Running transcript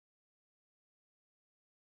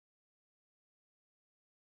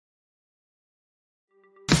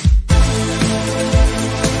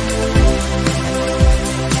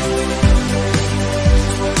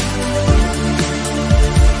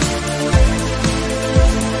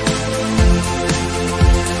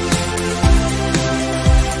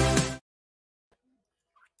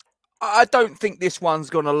I don't think this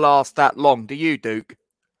one's going to last that long. Do you, Duke?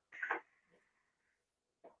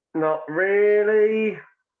 Not really.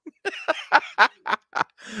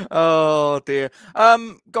 Oh dear.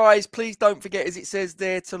 Guys, please don't forget, as it says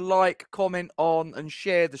there, to like, comment on, and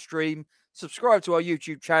share the stream. Subscribe to our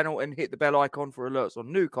YouTube channel and hit the bell icon for alerts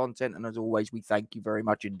on new content. And as always, we thank you very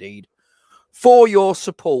much indeed for your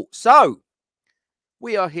support. So,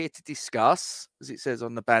 we are here to discuss, as it says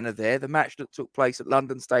on the banner there, the match that took place at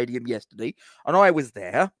London Stadium yesterday. And I was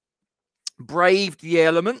there, braved the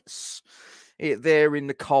elements there in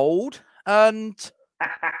the cold, and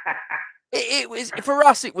it was, for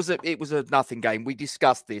us, it was a nothing game. We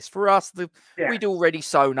discussed this. For us, we'd already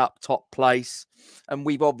sewn up top place, and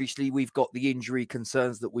we've got the injury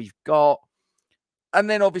concerns that we've got. And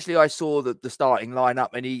then obviously I saw the starting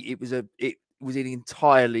lineup, and it was an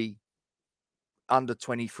entirely under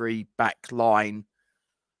 23 back line.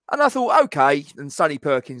 And I thought, okay, and Sonny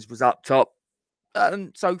Perkins was up top.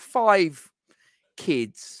 And so 5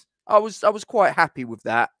 kids. I was quite happy with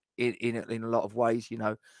that in a lot of ways, you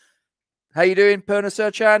know. How you doing, Perna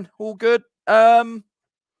Serchan? All good?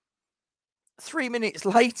 3 minutes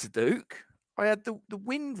later, Duke, I had the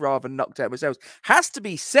wind rather knocked out myself. Has to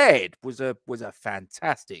be said, was a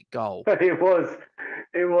fantastic goal.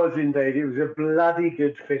 It was indeed. It was a bloody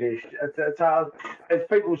good finish. As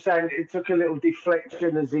people saying, it took a little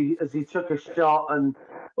deflection as he took a shot and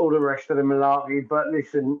all the rest of the malarkey. But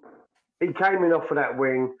listen, he came in off of that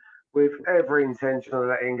wing with every intention of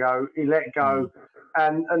letting go. He let go,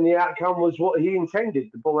 and the outcome was what he intended.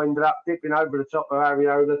 The ball ended up dipping over the top of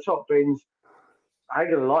Ario, the top bins. I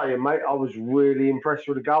ain't gonna lie to you, mate. I was really impressed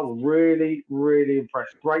with the goal. Really, really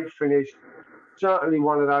impressed. Great finish. Certainly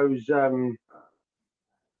one of those.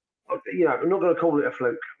 You know, I'm not going to call it a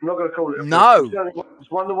fluke. I'm not going to call it a fluke. No. It's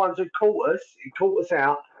one of the ones that caught us. It caught us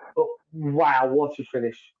out. But wow, what a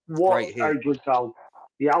finish! What a good goal!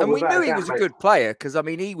 Yeah, and we knew he was a good player because I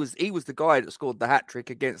mean he was the guy that scored the hat trick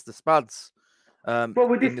against the Spuds. Well,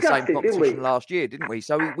 we in the same competition last year, didn't we?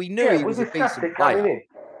 So we knew he was a decent player.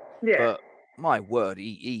 Yeah. But my word,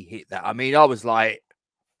 he hit that. I mean, I was like,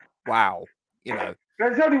 wow, you know.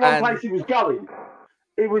 There's only one place he was going.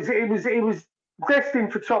 It was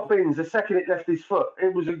destined for top bins the second it left his foot.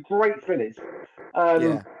 It was a great finish.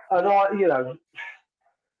 And I, you know,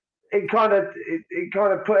 it kind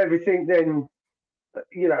of put everything then,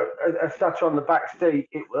 you know, as such on the back seat,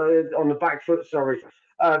 on the back foot, sorry.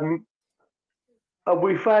 And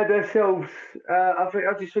we found ourselves, I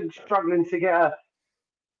just think struggling to get a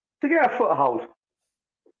foothold,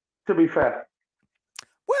 to be fair.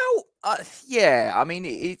 Well, yeah, I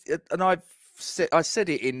mean, and I said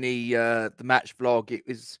it in the match vlog. It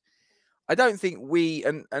was, I don't think we,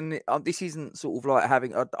 and this isn't sort of like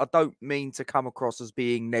having, I don't mean to come across as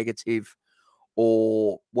being negative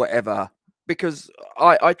or whatever, because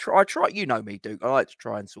I try, you know me, Duke, I like to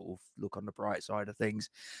try and sort of look on the bright side of things.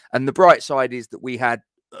 And the bright side is that we had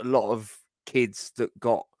a lot of kids that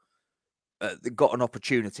got an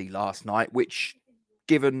opportunity last night, which,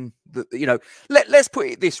 given that, you know, let's put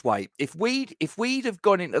it this way: if we'd have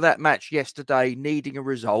gone into that match yesterday needing a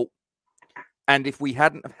result, and if we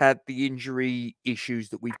hadn't have had the injury issues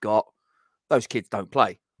that we've got, those kids don't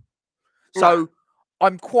play. So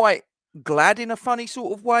I'm quite glad, in a funny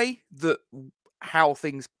sort of way, that how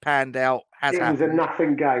things panned out has happened. It was a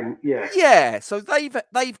nothing game, yeah. Yeah, so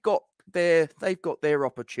they've got their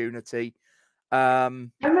opportunity.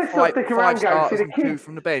 And let's not stick around, guys. See, the kids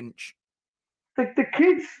from the bench. The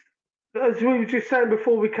kids, as we were just saying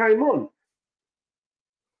before we came on,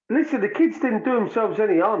 listen, the kids didn't do themselves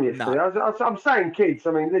any harm yesterday. No. I'm saying kids.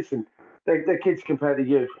 I mean, listen, they're kids compared to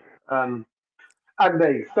you. And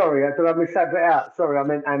me. Sorry, did I miss that bit out? Sorry, I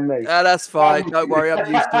meant and me. That's fine. Don't worry,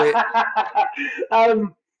 I'm used to it.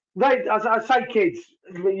 I say kids.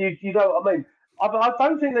 You know what I mean? I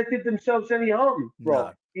don't think they did themselves any harm, Rob.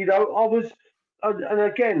 No. You know, and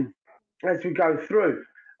again, as we go through,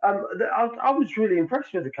 I was really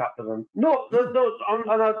impressed with a couple of them.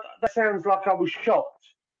 That sounds like I was shocked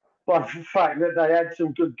by the fact that they had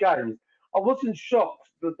some good games. I wasn't shocked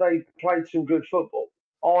that they played some good football.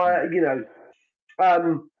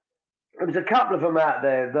 There was a couple of them out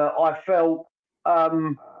there that I felt,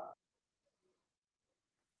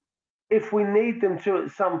 if we need them to at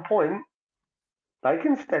some point, they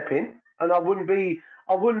can step in, and I wouldn't be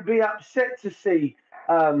upset to see,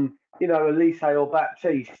 Elise or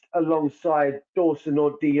Baptiste alongside Dawson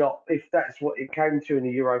or Diop, if that's what it came to in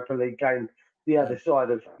the Europa League game the other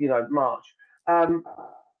side of March.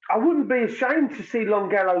 I wouldn't be ashamed to see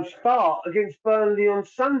Longello start against Burnley on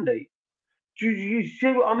Sunday. Do you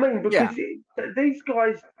see what I mean? Because these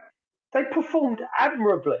guys, they performed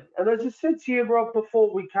admirably. And as I said to you, Rob,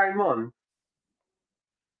 before we came on,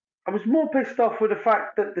 I was more pissed off with the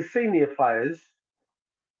fact that the senior players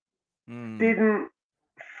didn't,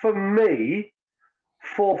 for me,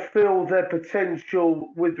 fulfill their potential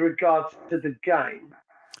with regards to the game.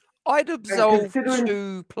 I'd absolve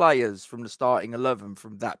 2 players from the starting 11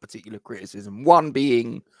 from that particular criticism. One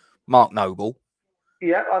being Mark Noble.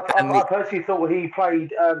 Yeah, I personally thought he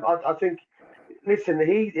played. I think. Listen,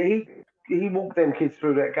 he walked them kids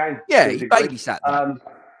through that game. Yeah, he babysat them.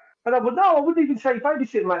 And I wouldn't even say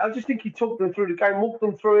babysitting, mate. I just think he took them through the game, walked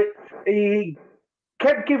them through it. He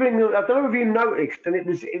kept giving them. I don't know if you noticed, and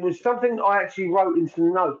it was something I actually wrote in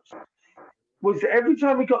some notes. Was every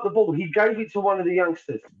time he got the ball, he gave it to one of the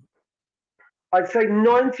youngsters. I'd say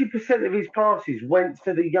 90% of his passes went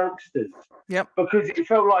to the youngsters. Yep. Because it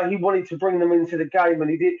felt like he wanted to bring them into the game, and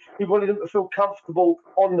he wanted them to feel comfortable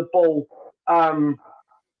on the ball,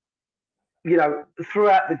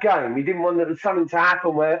 throughout the game. He didn't want something to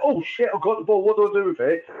happen where, oh shit, I've got the ball, what do I do with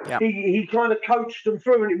it? Yep. He kind of coached them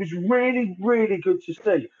through, and it was really, really good to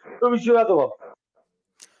see. Who was your other one?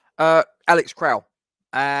 Alex Crowell.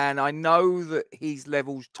 And I know that his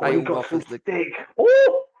levels tailed off as the stick.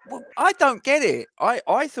 Oh! Well, I don't get it.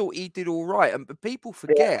 I thought he did all right, and people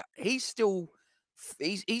forget he's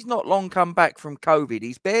not long come back from COVID.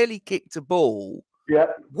 He's barely kicked a ball. Yeah.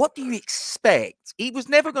 What do you expect? He was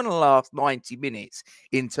never going to last 90 minutes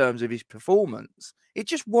in terms of his performance. It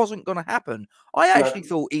just wasn't going to happen. I actually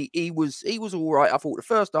thought he was all right. I thought the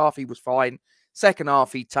first half he was fine. Second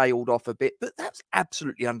half he tailed off a bit, but that's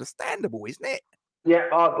absolutely understandable, isn't it? Yeah.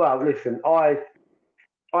 Well, listen, I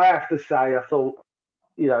have to say, I thought.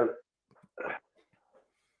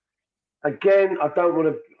 Again, I don't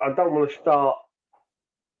want to start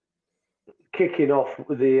kicking off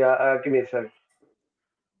with the. Give me a second.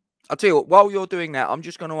 I'll tell you what. While you're doing that, I'm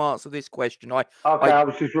just going to answer this question. I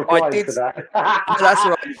was just replying to that. That's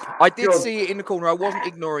all right. I did see it in the corner. I wasn't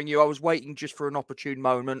ignoring you. I was waiting just for an opportune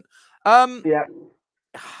moment. Yeah.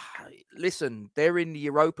 Listen, they're in the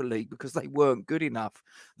Europa League because they weren't good enough.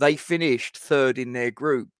 They finished third in their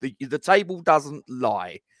group. The table doesn't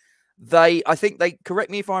lie. I think they,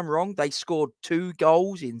 correct me if I'm wrong, they scored 2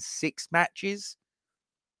 goals in 6 matches.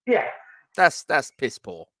 Yeah. That's piss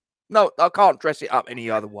poor. No, I can't dress it up any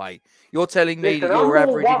other way. You're telling me that you're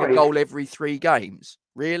averaging a goal every 3 games.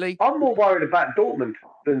 Really? I'm more worried about Dortmund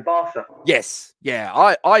than Barca. Yes.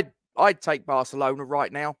 Yeah. I'd take Barcelona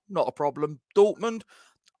right now. Not a problem. Dortmund.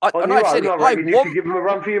 You should give them a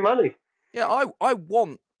run for your money. Yeah, I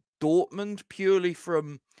want Dortmund purely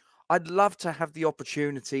from. I'd love to have the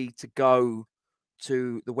opportunity to go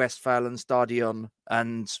to the Westfalenstadion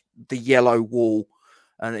and the Yellow Wall,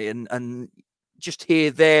 and just hear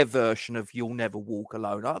their version of "You'll Never Walk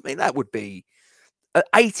Alone." I mean, that would be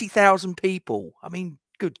 80,000 people. I mean,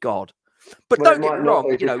 good God. But don't get me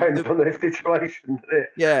wrong, depends on their situation.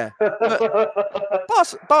 Yeah.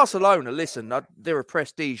 Barcelona, listen, they're a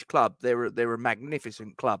prestige club. They're a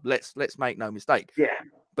magnificent club. Let's make no mistake. Yeah.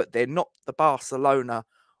 But they're not the Barcelona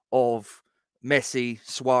of Messi,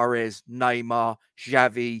 Suarez, Neymar,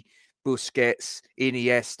 Xavi, Busquets,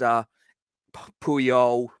 Iniesta,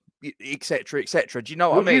 Puyol, etc., etc. Do you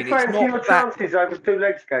know what I mean? Would you fancy your chances over 2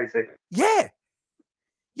 legs, Casey? Yeah.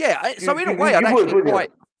 Yeah. So in a way,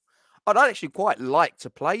 I'd actually quite like to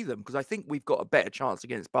play them because I think we've got a better chance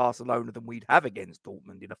against Barcelona than we'd have against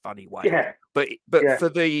Dortmund in a funny way. Yeah. But for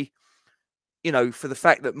the, for the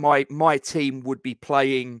fact that my team would be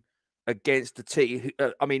playing against the team,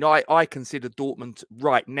 I consider Dortmund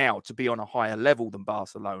right now to be on a higher level than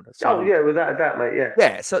Barcelona. So, without a doubt, mate. Yeah.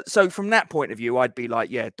 Yeah. So from that point of view, I'd be like,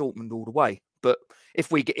 yeah, Dortmund all the way. But if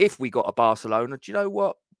we got a Barcelona, do you know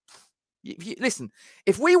what? Listen,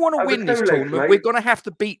 if we want to win this tournament, we're going to have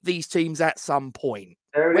to beat these teams at some point.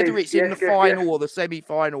 Whether it's in the final or the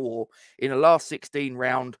semi-final or in the last 16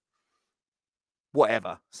 round,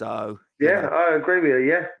 whatever. So I agree with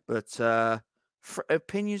you. Yeah, but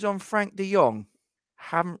opinions on Frank De Jong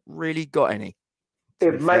haven't really got any.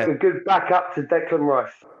 It'd make a good backup to Declan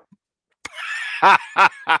Rice.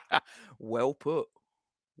 Well put.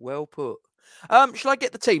 Shall I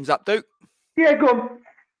get the teams up, Duke? Yeah, go on.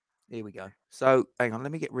 Here we go. So, hang on.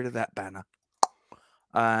 Let me get rid of that banner.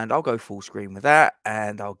 And I'll go full screen with that.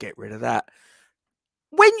 And I'll get rid of that.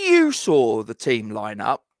 When you saw the team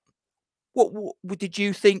lineup, what did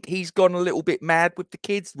you think he's gone a little bit mad with the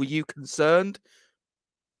kids? Were you concerned?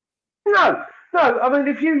 No. I mean,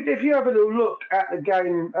 if you have a little look at the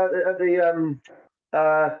game, at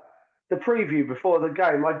the preview before the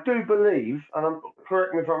game, I do believe, and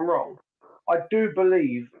correct me if I'm wrong, I do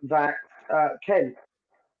believe that Ken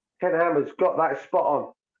Hammer's got that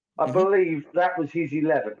spot on. I believe that was his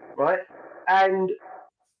 11, right? And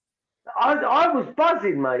I was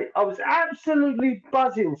buzzing, mate. I was absolutely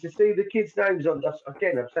buzzing to see the kids' names on.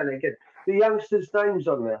 Again, I'm saying it again. The youngsters' names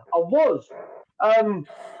on there. I was. I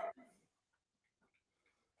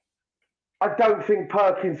don't think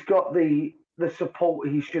Perkins got the support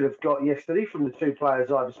he should have got yesterday from the two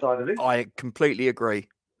players either side of him. I completely agree.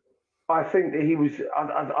 I think that he was.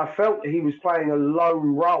 I felt he was playing a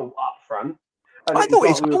lone role up front. And I thought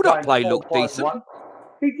his hold-up play looked decent.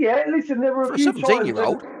 Yeah, listen, there were a few times.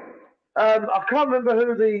 17-year-old. I can't remember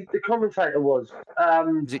who the commentator was.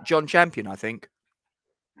 Is it John Champion, I think?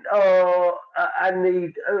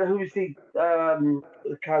 And who's the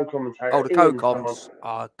co-commentator? Oh, the co-coms.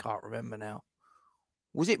 I can't remember now.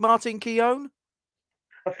 Was it Martin Keown?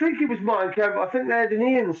 I think it was Martin Keown, but I think they had an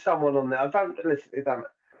Ian someone on there. I don't listen. Damn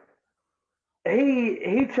it.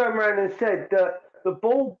 He turned around and said that the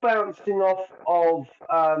ball bouncing off of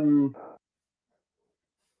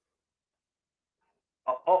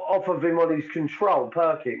him on his control,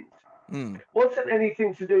 Perkins, wasn't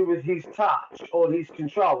anything to do with his touch or his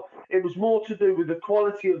control. It was more to do with the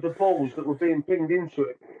quality of the balls that were being pinged into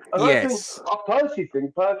him. And I personally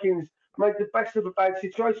think Perkins made the best of a bad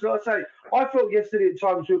situation. Like I say, I felt yesterday at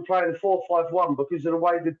times we were playing a 4-5-1 because of the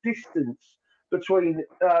way the distance between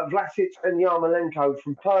Vlasic and Yarmolenko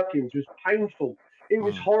from Perkins was painful. It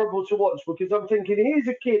was horrible to watch because I'm thinking, here's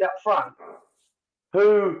a kid up front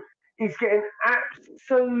who is getting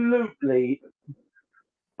absolutely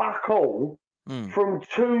back all from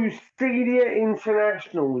two senior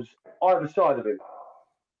internationals either side of him.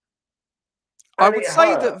 I would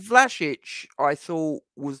say that Vlasic, I thought,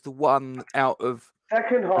 was the one out of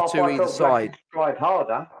second half, the two either side. Tried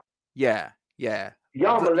harder. Yeah, yeah.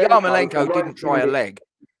 Yarmolenko didn't try a leg.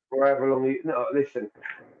 Wherever long no, listen.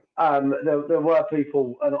 There were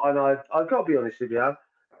people, and I've got to be honest with you.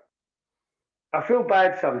 I feel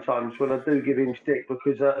bad sometimes when I do give him stick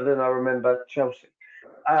because then I remember Chelsea.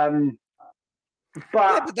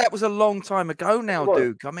 But that was a long time ago now,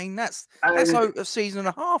 Duke. I mean, that's a season and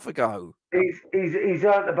a half ago. He's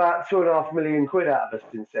earned about £2.5 million out of us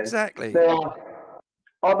since then. Exactly. Now,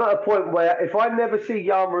 I'm at a point where if I never see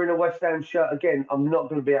Yarma in a West Ham shirt again, I'm not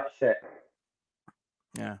going to be upset.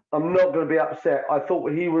 Yeah. I'm not going to be upset. I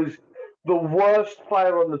thought he was the worst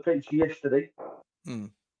player on the pitch yesterday.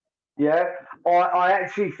 Yeah. I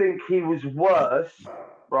actually think he was worse,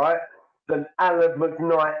 right, than Alan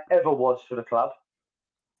McKnight ever was for the club.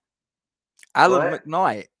 Alan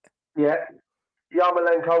McKnight? Yeah.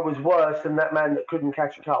 Yarmolenko was worse than that man that couldn't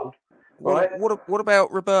catch a cold. Right? What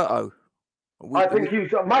about Roberto? I think he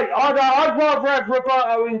was, mate, I'd rather have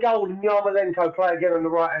Roberto in goal than Yarmolenko play again on the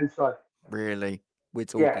right-hand side. Really? We're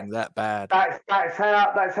talking that bad? That's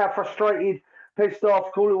how frustrated, pissed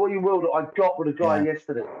off, call it what you will, that I got with the guy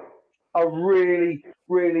yesterday. I really,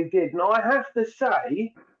 really did. And I have to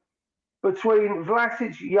say, between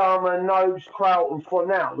Vlasic, Yarma, Nobes, Kraut and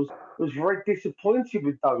Fornals, I was very disappointed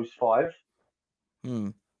with those five.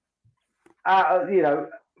 Rather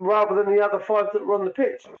than the other five that were on the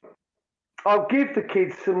pitch. I'll give the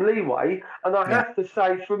kids some leeway, and I have to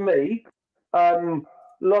say, for me,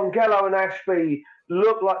 Longelo and Ashby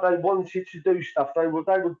looked like they wanted to do stuff. They were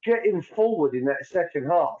getting forward in that second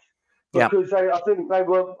half because I think they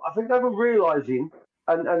were realising,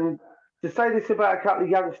 and to say this about a couple of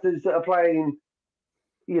youngsters that are playing,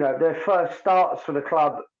 their first starts for the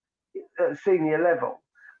club at senior level,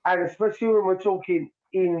 and especially when we're talking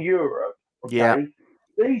in Europe,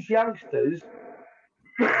 these youngsters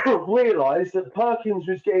realised that Perkins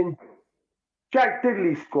was getting Jack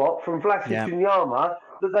Diddley squat from Vlasic and Yarma,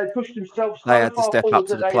 that they pushed themselves so far forward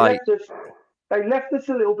that they left us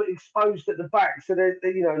a little bit exposed at the back. So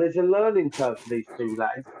there's a learning curve for these two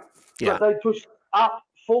lads. But they pushed up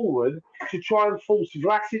forward to try and force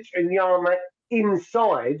Vlasic and Yarma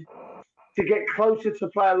inside to get closer to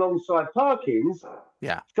play alongside Perkins.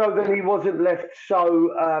 Yeah. So then he wasn't left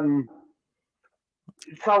so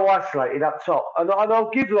isolated up top. And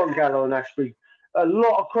I'll give Longelo and Ashby a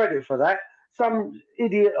lot of credit for that. Some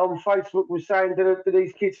idiot on Facebook was saying that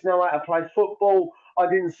these kids know how to play football. I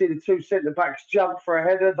didn't see the two centre-backs jump for a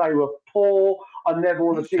header. They were poor. I never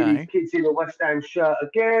want to see these kids in a West Ham shirt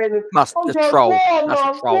again. That's a troll.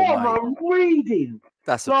 That's a troll, mate. I'm reading.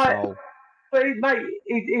 That's a troll. But mate,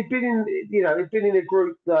 he's been in a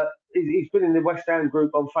group that he's been in the West Ham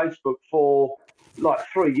group on Facebook for like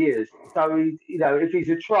 3 years. So if he's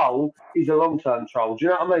a troll, he's a long-term troll. Do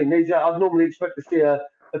you know what I mean? I'd normally expect to see a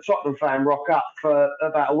Tottenham fan rock up for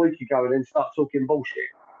about a week ago and then start talking bullshit.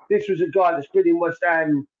 This was a guy that's been in West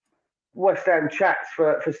Ham chats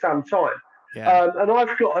for some time. Yeah. And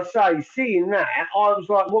I've got to say, seeing that, I was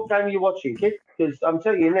like, what game are you watching, kid? Because I'm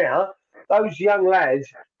telling you now, those young lads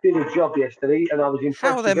did a job yesterday, and I was How are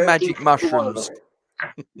impressed with them every magic single one of mushrooms? them.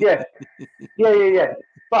 Yeah, yeah.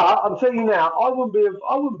 But I'm telling you now, I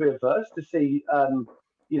wouldn't be averse to see,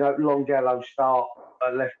 Longello start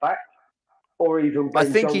at left back, or even I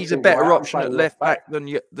Ben think he's a Johnson go better out and option play at left left back.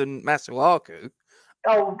 back than Masuaku.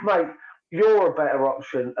 Oh, mate, you're a better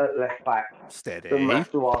option at left back Steady. than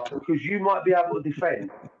Masuaku because you might be able to defend.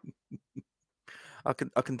 I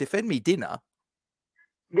can defend me dinner.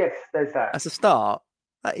 Yes, there's that. That's a start.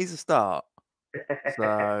 That is a start.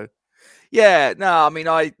 So, yeah, no, I mean,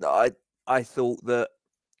 I thought that,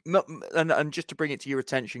 and just to bring it to your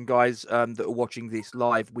attention, guys, that are watching this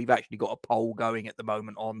live, we've actually got a poll going at the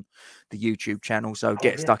moment on the YouTube channel. So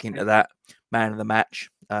get stuck into that. Man of the match.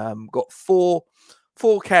 Got four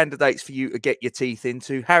candidates for you to get your teeth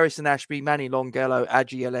into: Harrison Ashby, Manny Longello,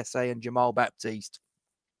 Aji LSA, and Jamal Baptiste.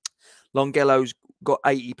 Longello's got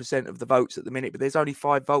 80% of the votes at the minute, but there's only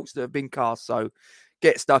 5 votes that have been cast. So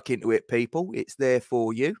get stuck into it, people. It's there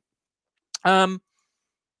for you.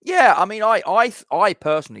 Yeah, I mean, I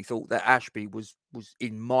personally thought that Ashby was,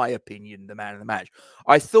 in my opinion, the man of the match.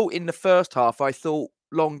 I thought in the first half, I thought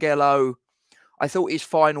Longello, I thought his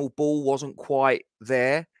final ball wasn't quite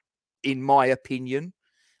there, in my opinion.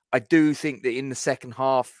 I do think that in the second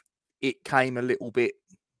half, it came a little bit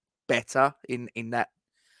better in that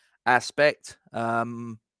aspect.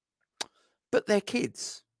 But they're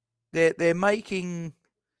kids. They're making.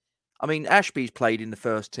 I mean, Ashby's played in the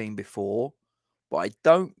first team before, but I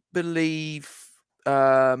don't believe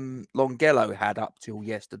Longello had up till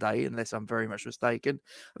yesterday, unless I'm very much mistaken.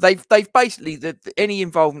 They've basically any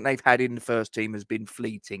involvement they've had in the first team has been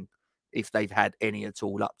fleeting, if they've had any at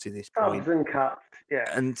all up to this point. Subs and cuts, yeah.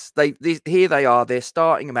 And here they are. They're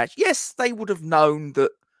starting a match. Yes, they would have known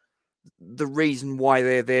that the reason why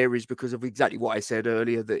they're there is because of exactly what I said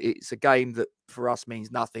earlier, that it's a game that for us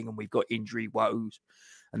means nothing, and we've got injury woes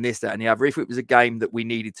and this, that, and the other. If it was a game that we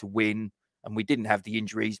needed to win and we didn't have the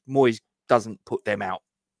injuries, Moyes doesn't put them out.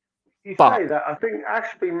 You say that, I think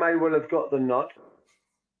Ashby may well have got the nod.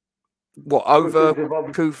 What, over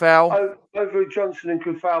Kufal? Over Johnson and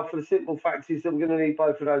Kufal, for the simple fact is that we're going to need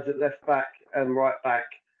both of those at left back and right back.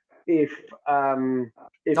 If I'm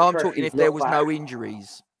talking if there was no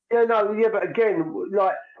injuries. Yeah, but again,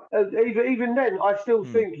 like even then, I still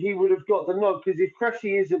think he would have got the nod, because if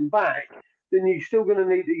Cressy isn't back, then you're still going to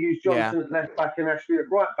need to use Johnson at left back and Ashby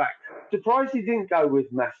at right back. Surprised he didn't go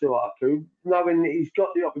with Masuaku, knowing that he's got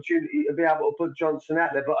the opportunity to be able to put Johnson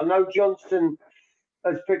out there. But I know Johnson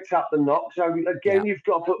has picked up the knock, so again, you've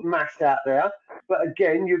got to put Mass out there. But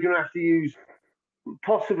again, you're going to have to use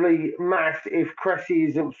possibly Mass if Cressy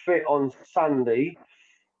isn't fit on Sunday.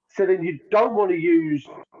 So then you don't want to use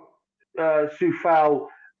Sufal.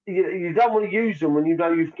 You don't want to use them when you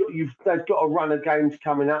know they've got a run of games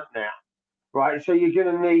coming up now, right? So you're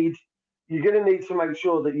going to need to make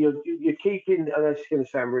sure that you're keeping. And that's going to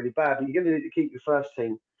sound really bad, but you're going to need to keep your first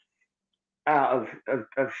team out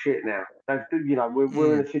of shit now.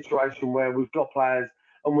 We're in a situation where we've got players,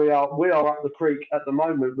 and we are up the creek at the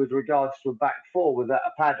moment with regards to a back four without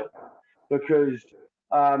a paddle, because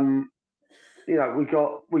we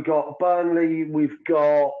got Burnley, we've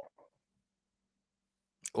got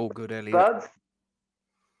all good, Elliot. Spuds.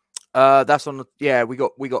 That's on the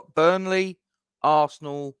we got Burnley,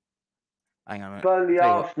 Arsenal. Hang on a minute. Burnley,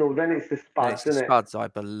 Arsenal, then it's the Spuds, isn't it? Spuds, I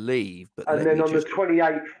believe. But and then on the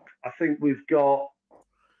 28th, I think we've got.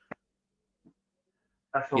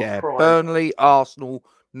 That's on Friday. Burnley, Arsenal,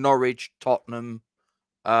 Norwich, Tottenham.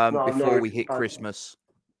 Before Norwich, we hit Christmas.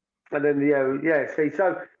 And then see,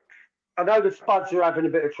 so I know the Spuds are having a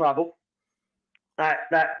bit of trouble. That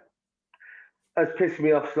has pissed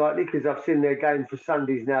me off slightly, because I've seen their game for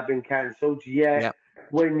Sundays now been cancelled. Yep.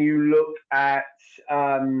 When you look at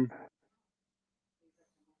Leyton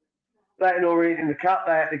Orient in the Cup,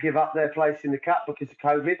 they had to give up their place in the Cup because of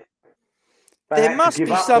COVID. There must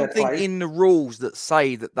be something in the rules that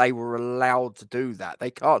say that they were allowed to do that. They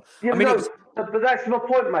can't. Yeah, but that's my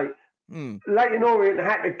point, mate. Leyton Orient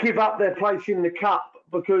had to give up their place in the Cup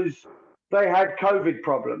because they had COVID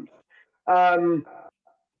problems.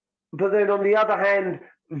 But then on the other hand,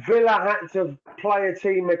 Villa had to play a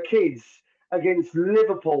team of kids against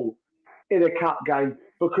Liverpool in a cup game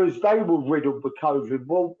because they were riddled with COVID.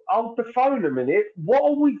 Well, hold the phone a minute. What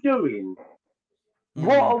are we doing?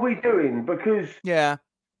 What are we doing? Because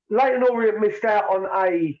Leyton Orient missed out on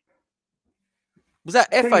a... Was that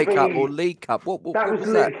FA Cup or League Cup? What was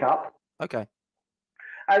League Cup. Okay.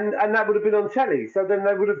 And that would have been on telly. So then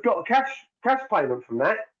they would have got a cash payment from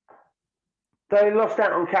that. They lost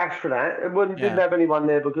out on cash for that. It didn't have anyone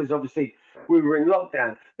there because obviously we were in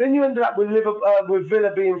lockdown. Then you ended up with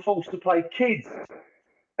Villa being forced to play kids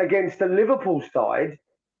against the Liverpool side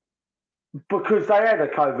because they had a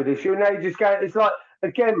COVID issue, and they just go. It's like,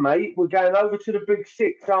 again, mate, we're going over to the big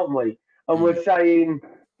six, aren't we? And we're saying,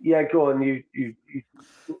 yeah, go on, you.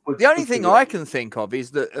 The only thing I can think of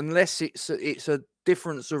is that unless it's a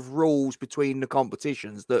difference of rules between the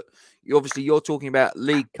competitions, that you're talking about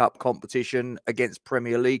League Cup competition against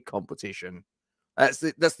Premier League competition. That's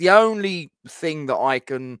the only thing that I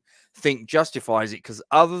can think justifies it. Because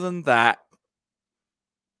other than that,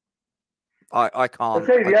 I can't. I'll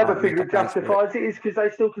tell you the other thing that justifies it is because they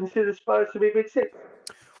still consider Spurs to be big six.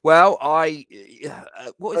 Well,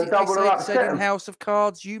 what is it they said in House of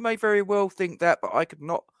Cards? You may very well think that, but I could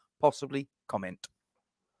not possibly comment.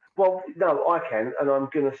 Well, no, I can, and I'm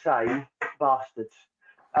going to say bastards.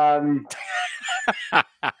 And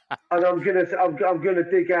I'm going to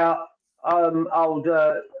dig out old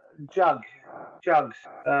Jugs,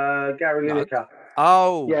 Gary Lineker.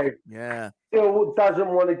 Oh, yeah. Still doesn't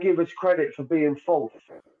want to give us credit for being fourth.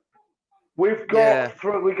 We've got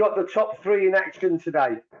we got the top three in action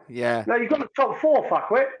today. Yeah. No, you've got the top four,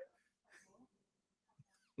 fuckwit.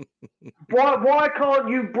 Why can't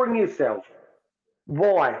you bring yourself?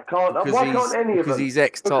 Why can't any of them? Because he's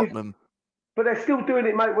ex-Tottenham. But they're still doing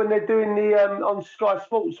it, mate. When they're doing the on Sky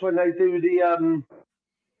Sports, when they do the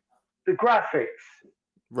graphics,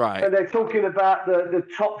 right? And they're talking about the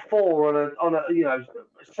top four on a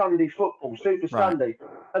Sunday football, Super Sunday,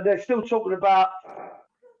 and they're still talking about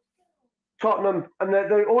Tottenham, and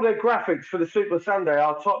all their graphics for the Super Sunday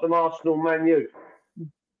are Tottenham, Arsenal, Man U.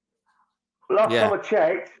 Last time I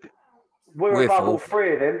checked, we're above all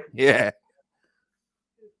three of them. Yeah.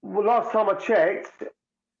 Well, last time I checked,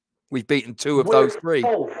 we've beaten two of those three.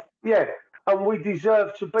 Fourth. Yeah, and we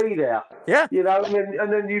deserve to be there. Yeah.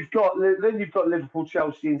 And then you've got Liverpool,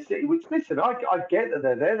 Chelsea, and City. Which, listen, I get that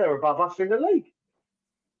they're there. They're above us in the league.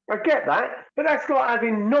 I get that, but that's like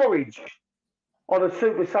having Norwich on a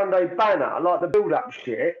Super Sunday banner, like the build-up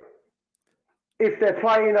shit. If they're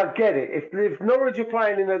playing, I get it. If Norwich are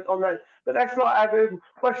playing on that, but that's like having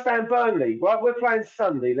West Ham, Burnley. Right, we're playing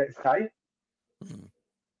Sunday, let's say.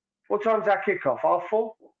 What time's that kickoff?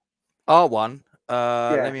 R4? R1.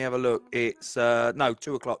 Let me have a look. It's 2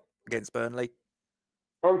 o'clock against Burnley.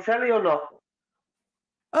 On telly or not?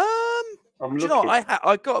 Do you know,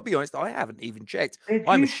 I got to be honest, I haven't even checked.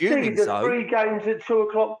 I'm assuming so. Did you see the 3 games at 2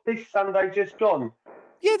 o'clock this Sunday just gone?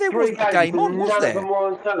 Yeah, there wasn't a game on, was there? None of them were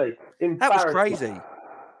on telly. That was crazy.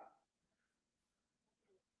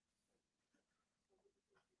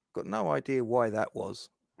 Got no idea why that was.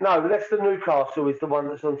 No, Leicester Newcastle is the one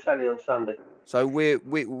that's on telly on Sunday. So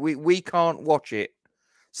we can't watch it.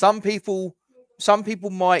 Some people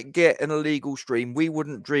might get an illegal stream. We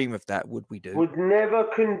wouldn't dream of that, would we? Would never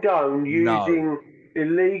condone using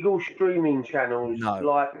illegal streaming channels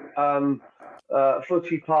like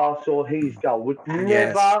Footy Pass or His Goal. Would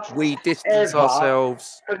never. We distance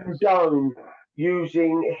ourselves. Condone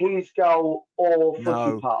using His Goal or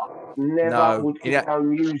Footy Pass. Never would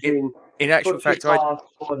condone using. In actual fact, I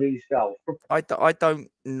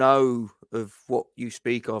don't know of what you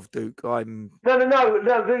speak of, Duke. No.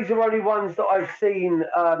 These are only ones that I've seen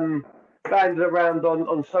banded around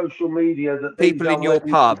on social media. That people in your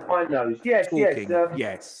pub. Yes.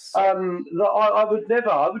 Yes. I would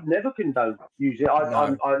never condone using it.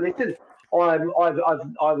 I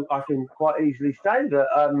can quite easily say that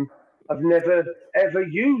I've never ever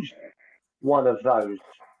used one of those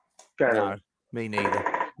channels. No,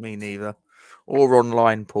 me neither. Or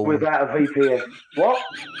online porn. Without a VPN. What?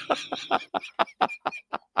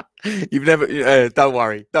 You've never... don't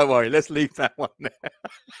worry. Let's leave that one there.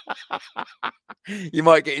 You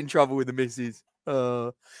might get in trouble with the missus.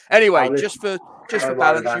 Anyway, just for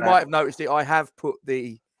balance, you might have noticed it. I have put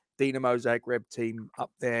the DINAMO Zagreb team up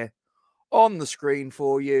there on the screen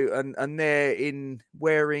for you. And they're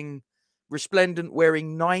wearing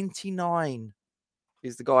 99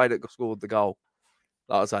 is the guy that scored the goal.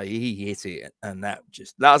 Like I say, he hit it, and there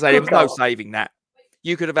was no saving that.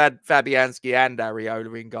 You could have had Fabianski and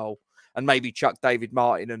Areola in goal, and maybe chuck David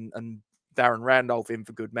Martin and Darren Randolph in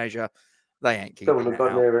for good measure. They ain't keeping that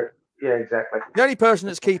out. Near it. Yeah, exactly. The only person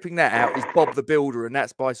that's keeping that out is Bob the Builder, and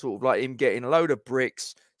that's by sort of like him getting a load of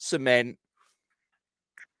bricks, cement.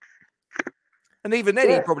 And even then,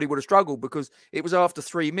 he probably would have struggled because it was after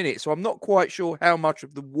 3 minutes. So I'm not quite sure how much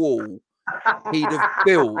of the wall he'd have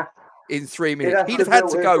built in 3 minutes. He'd have had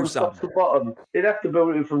to go some. He'd have to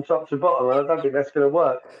build it from top to bottom, and I don't think that's going to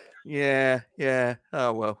work. Yeah, yeah.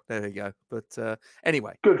 Oh well, there we go. But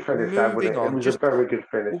anyway, Good finish, that, moving wasn't it? It on. was a very good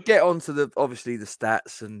finish. We'll get on to obviously the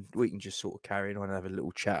stats, and we can just sort of carry on and have a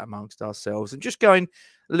little chat amongst ourselves, and just going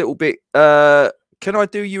a little bit. Can I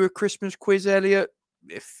do you a Christmas quiz, Elliot?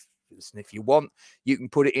 If you want, you can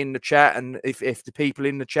put it in the chat, and if the people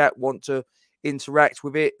in the chat want to interact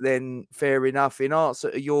with it, then fair enough. In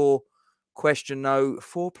answer to your question, though,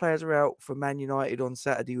 4 players are out for Man United on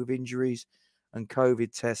Saturday with injuries and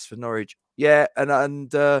COVID tests for Norwich. Yeah,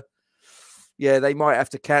 and yeah, they might have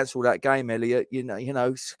to cancel that game, Elliot. You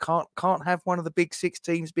know, can't have one of the big 6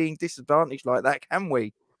 teams being disadvantaged like that, can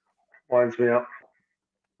we? Winds me up.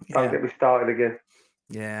 Don't get me started again.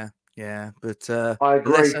 Yeah, yeah, but I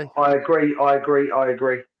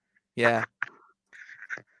agree. Yeah.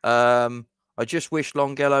 I just wish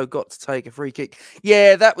Longello got to take a free kick.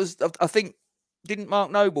 Yeah, that was. I think didn't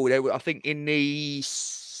Mark Noble there? I think in the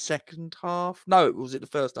second half. No, was it the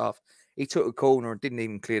first half? He took a corner and didn't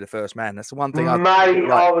even clear the first man. That's the one thing I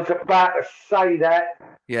was about to say that.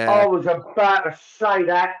 Yeah. I was about to say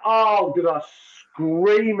that. Oh, did I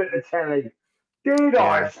scream at the telly? Did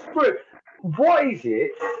I scream? What is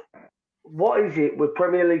it? What is it with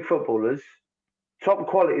Premier League footballers, top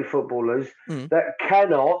quality footballers, that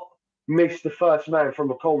cannot miss the first man from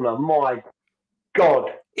a corner? My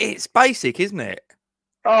God. It's basic, isn't it?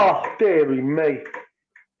 Oh, dearie me.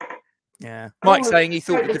 Yeah. Mike saying he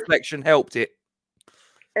thought the deflection helped it.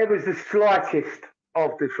 It was the slightest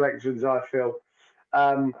of deflections, I feel.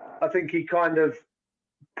 I think he kind of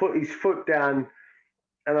put his foot down,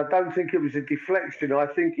 and I don't think it was a deflection. I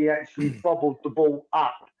think he actually bobbled the ball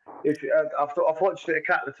up. I've watched it a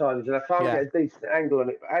couple of times, and I can't get a decent angle on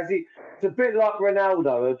it. But it's a bit like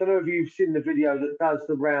Ronaldo. I don't know if you've seen the video that does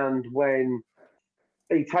the round when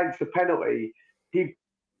he takes the penalty.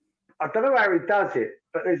 I don't know how he does it,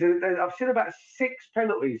 but I've seen about 6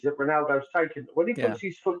 penalties that Ronaldo's taken. When he puts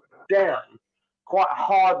his foot down quite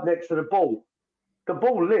hard next to the ball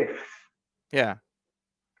lifts. Yeah.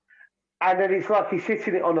 And then it's like he's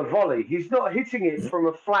hitting it on a volley. He's not hitting it from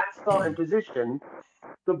a flat starting position.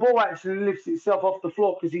 The ball actually lifts itself off the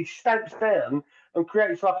floor because he stamps down and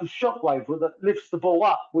creates like a shockwave that lifts the ball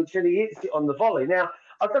up, which then he hits it on the volley. Now,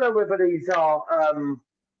 I don't know whether these are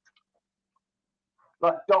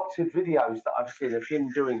like doctored videos that I've seen of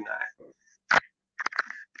him doing that.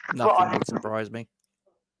 Nothing would surprise me.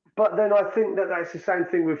 But then I think that's the same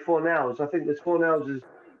thing with Fornals. I think that Fornals has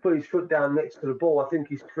put his foot down next to the ball. I think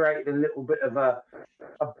he's created a little bit of a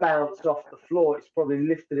bounce off the floor. It's probably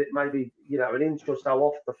lifted it maybe, an inch or so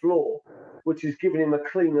off the floor, which has given him a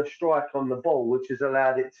cleaner strike on the ball, which has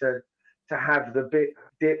allowed it to have the bit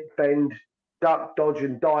dip, bend, duck, dodge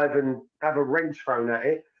and dive and have a wrench thrown at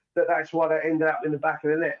it. That's why they ended up in the back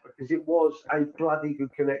of the net, because it was a bloody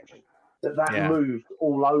good connection. That moved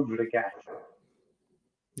all over the gaff.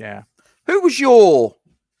 Yeah. Who was your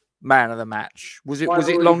man of the match? Was it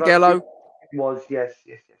Longello? It was, yes.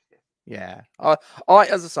 Yeah. I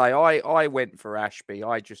as I say, I went for Ashby.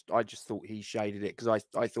 I just thought he shaded it because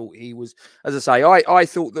I thought he was, as I say, I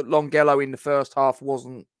thought that Longello in the first half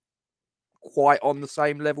wasn't quite on the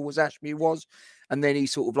same level as Ashby was, and then he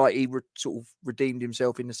sort of redeemed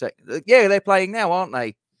himself in the second. Yeah, they're playing now, aren't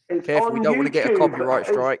they? Careful, we don't want to get a copyright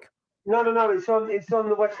strike. No. It's on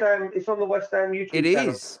the West Ham. It's on the West Ham YouTube channel. It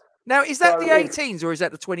is. Now, is that the 18s or is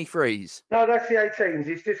that the 23s? No, that's the 18s.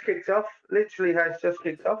 It's just kicked off. Literally has just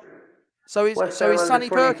kicked off. So is Sonny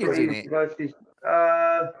Perkins in it? Versus,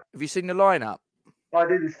 have you seen the lineup? I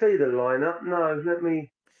didn't see the lineup. No, let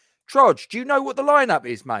me. Trodge, do you know what the lineup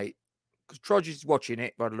is, mate? Because Trodge is watching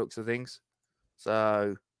it by the looks of things.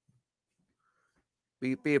 So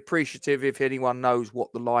be appreciative if anyone knows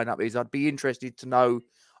what the lineup is. I'd be interested to know.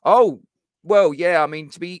 Oh, well, yeah. I mean,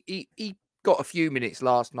 he got a few minutes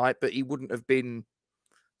last night, but he wouldn't have been.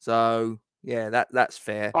 So yeah, that's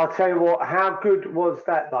fair. I'll tell you what. How good was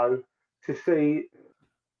that though? To see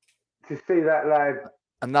that lad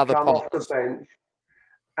another come off the bench.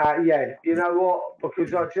 Yeah, you know what?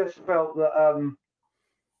 Because I just felt that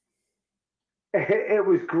it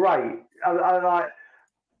was great.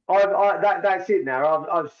 That's it now.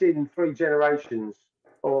 I've seen 3 generations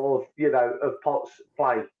of Potts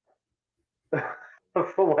play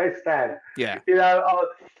for West Ham. Yeah.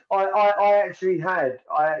 I actually had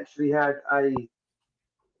a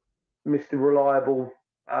Mr. Reliable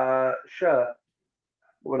shirt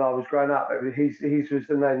when I was growing up. His was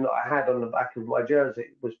the name that I had on the back of my jersey.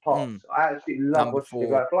 It was Potts. I absolutely love watching the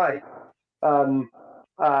guy play.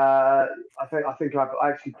 I think I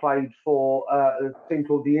actually played for a thing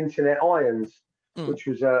called the Internet Irons, which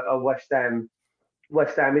was a West Ham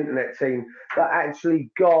internet team that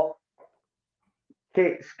actually got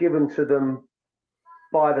kits given to them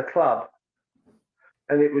by the club.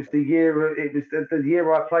 And it was the year. It was the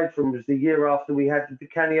year I played for them was the year after we had the Di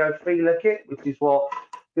Canio Feeler kit, which is what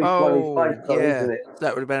this one is based on, isn't it?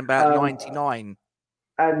 That would have been about 99.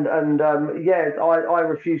 Yeah, I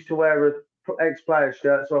refused to wear a ex-player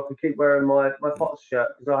shirt so I could keep wearing my Potts shirt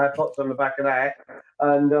because I had Potts on the back of that.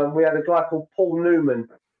 And we had a guy called Paul Newman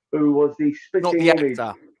who was the spitting image.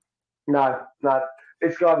 Actor. No.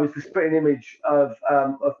 This guy was the spitting image of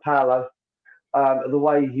Paolo. The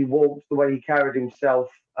way he walked, the way he carried himself.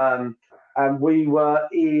 And we were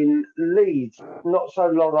in Leeds not so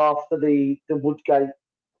long after the WHUDZG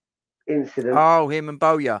incident. Oh, him and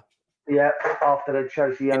Boya. Yeah, after they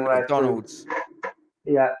chased the young lad. McDonald's.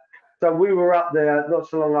 Yeah. So we were up there not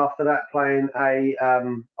so long after that playing a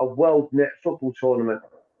World Net football tournament.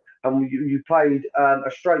 And you played a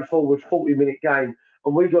straightforward 40-minute game.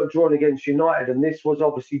 And we got drawn against United. And this was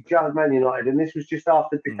obviously just Man United. And this was just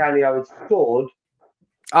after Di Canio had scored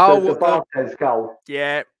the Barthez goal.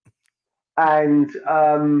 Yeah. And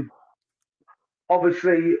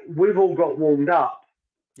obviously we've all got warmed up.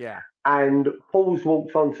 Yeah. And Paul's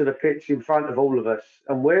walked onto the pitch in front of all of us,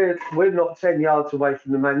 and we're not 10 yards away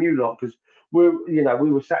from the Man U lot because we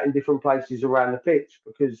were sat in different places around the pitch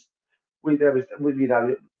because I think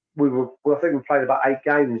we played about 8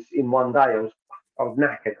 games in one day. I was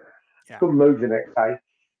knackered, couldn't move the next day,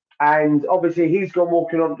 and obviously he's gone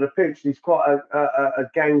walking onto the pitch. He's quite a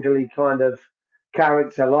gangly kind of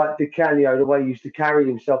character, like Di Canio, the way he used to carry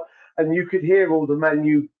himself, and you could hear all the Man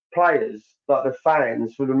U players, like the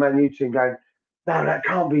fans for the Man U team, going, "No, that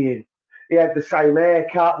can't be him." He had the same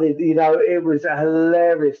haircut. It was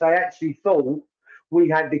hilarious. They actually thought we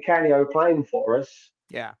had Di Canio playing for us.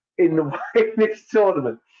 Yeah. In this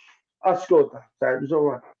tournament, I scored that, so it was all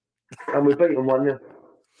right, and we beat them 1-0. Do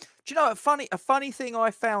you know a funny thing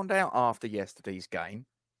I found out after yesterday's game?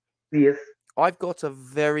 Yes. I've got a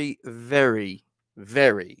very, very,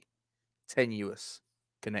 very tenuous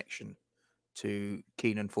connection to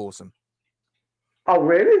Keenan Forson. Oh,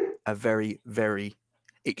 really? A very, very,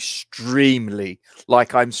 extremely,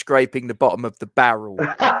 like I'm scraping the bottom of the barrel. You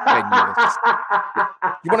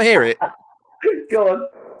want to hear it? Go on.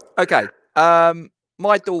 Okay.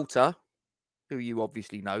 My daughter, who you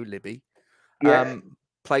obviously know, Libby,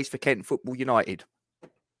 plays for Kent Football United.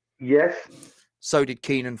 Yes. So did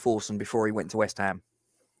Keenan Forson before he went to West Ham.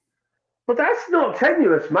 But that's not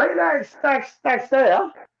tenuous, mate. That's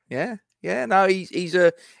there. Yeah. Yeah, no, he's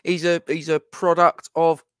a product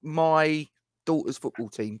of my daughter's football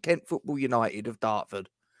team, Kent Football United of Dartford.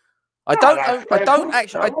 I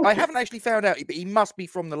haven't actually found out, but he must be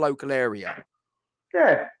from the local area.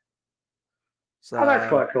 Yeah. So that's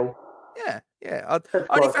quite cool. Yeah. I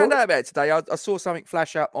only found out about it today. I saw something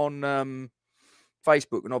flash up on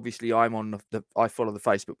Facebook, and obviously I follow the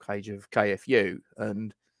Facebook page of KFU,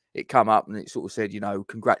 and it come up and it sort of said,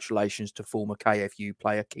 congratulations to former KFU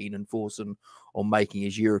player Keenan Forson on making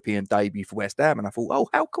his European debut for West Ham. And I thought, oh,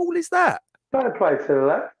 how cool is that? Fair play to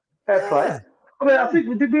that. Fair play. I mean, I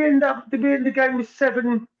think did we end the game with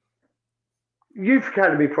 7 youth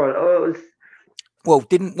academy products? Well,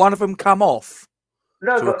 didn't one of them come off to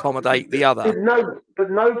but accommodate the other?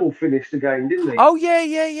 But Noble finished the game, didn't he? Oh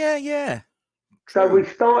yeah. So we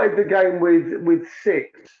started the game with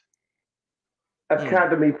 6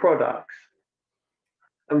 academy products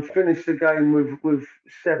and finished the game with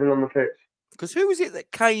 7 on the pitch. Because who was it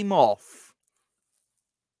that came off?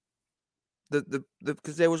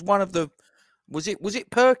 Because there was one of the was it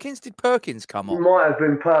Perkins? Did Perkins come off? It might have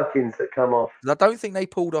been Perkins that come off. I don't think they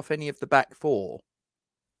pulled off any of the back 4.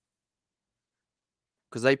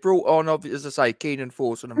 Because they brought on, as I say, Keenan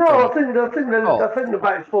Forson. I think the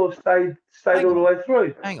back 4 stayed all the way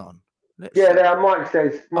through. Hang on. Mike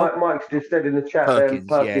says. Mike's just said in the chat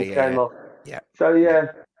Perkins came off. Yeah. So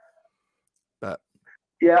but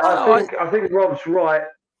I think Rob's right.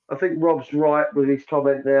 I think Rob's right with his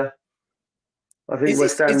comment there. I think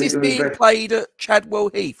is this being played at Chadwell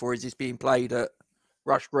Heath or is this being played at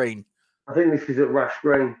Rush Green? I think this is at Rush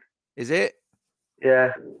Green. Is it?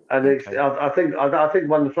 Yeah, and okay. I think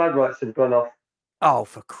one of the floodlights have gone off. Oh,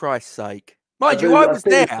 for Christ's sake! Mind you, I was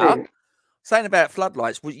there. Saying about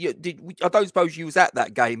floodlights, I don't suppose you was at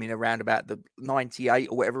that game in around about the 98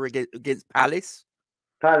 or whatever against Palace?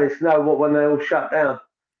 Palace, no, when they all shut down?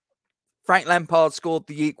 Frank Lampard scored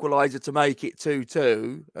the equaliser to make it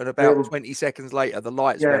 2-2, and about 20 seconds later, the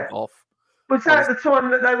lights went off. Was that the time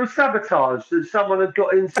that they were sabotaged? That someone had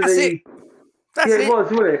got into it was,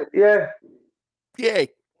 wasn't it? Yeah. Yeah.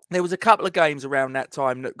 There was a couple of games around that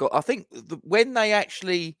time that got... I think when they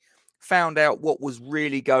actually found out what was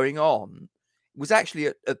really going on, was actually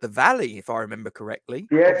at the Valley, if I remember correctly.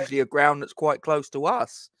 Yes. Obviously, a ground that's quite close to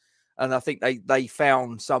us. And I think they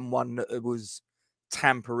found someone that was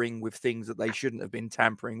tampering with things that they shouldn't have been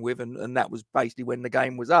tampering with, and that was basically when the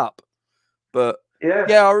game was up. But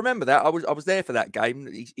yeah, I remember that. I was there for that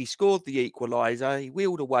game. He scored the equaliser. He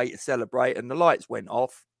wheeled away to celebrate, and the lights went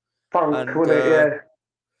off. Funk, wasn't it?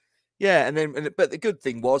 Yeah. Yeah, but the good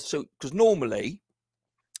thing was, so because normally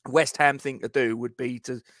West Ham thing to do would be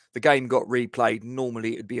the game got replayed.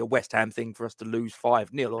 Normally it'd be a West Ham thing for us to lose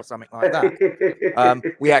 5-0 or something like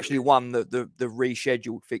that. We actually won the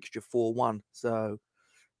rescheduled fixture 4-1. So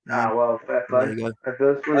well, fair play. Does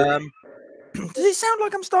it sound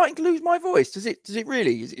like I'm starting to lose my voice? Does it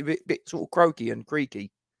really? Is it a bit sort of croaky and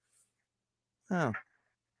creaky? Oh.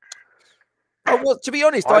 Well, to be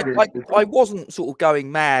honest, I wasn't sort of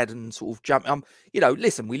going mad and sort of jumping.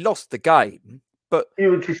 Listen, we lost the game, but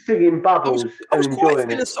you were just singing bubbles. I was quite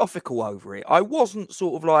philosophical over it. I wasn't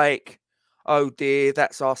sort of like, oh dear,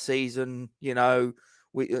 that's our season. The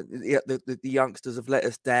youngsters have let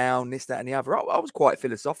us down. This, that, and the other. I was quite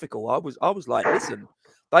philosophical. I was like, listen,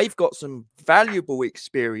 they've got some valuable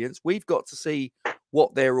experience. We've got to see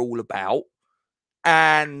what they're all about,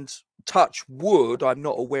 and touch wood, I'm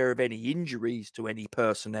not aware of any injuries to any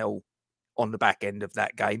personnel on the back end of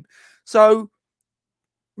that game. So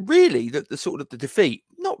really, the sort of the defeat,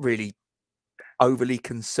 not really overly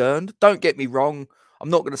concerned. Don't get me wrong. I'm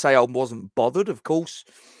not going to say I wasn't bothered. Of course,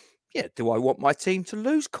 yeah, do I want my team to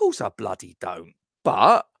lose? Of course I bloody don't.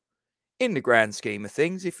 But in the grand scheme of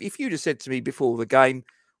things, if you'd have said to me before the game,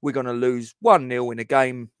 we're going to lose 1-0 in a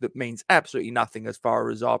game that means absolutely nothing as far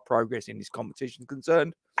as our progress in this competition is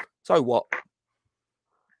concerned, so what?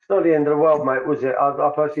 It's not the end of the world, mate, was it?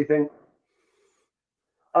 I personally think,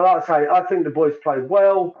 like I say, I think the boys played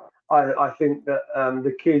well. I think that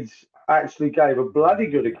the kids actually gave a bloody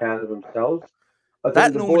good account of themselves.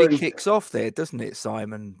 That normally kicks off there, doesn't it,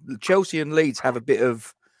 Simon? Chelsea and Leeds have a bit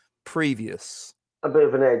of previous. A bit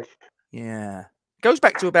of an edge. Yeah. Goes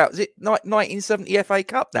back to about, is it 1970 FA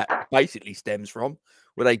Cup that basically stems from,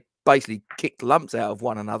 where they basically kicked lumps out of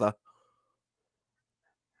one another.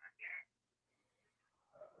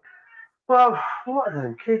 Well, what are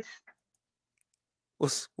them kids?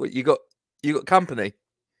 What you got company?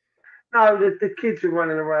 No, the kids are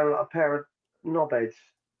running around like a pair of knobheads.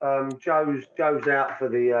 Joe's out for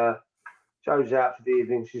the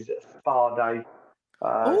evening. She's at a spa day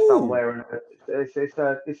somewhere.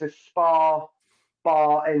 It's a spa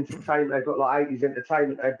bar entertainment. They've got like 80s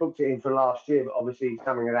entertainment. They booked it in for last year, but obviously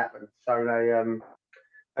something had happened, so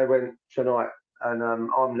they went tonight, and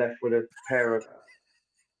I'm left with a pair of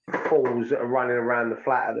fools that are running around the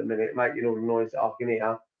flat at the minute, making all the noise that I can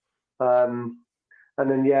hear. And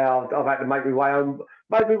then I've had to make my way home.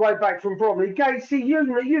 Made my way back from Bromley. Gatesy,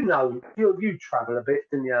 you travel a bit,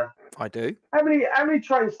 didn't you? I do. How many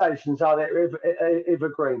train stations are there at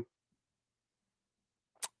Evergreen?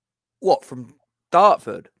 What, from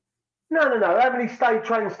Dartford? No. How many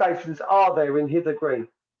train stations are there in Hither Green?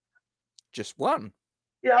 Just one.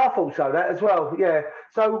 Yeah, I thought so. That as well. Yeah.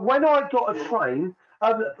 So when I got a train,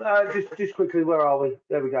 just quickly, where are we?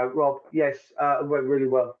 There we go, Rob. Yes, it went really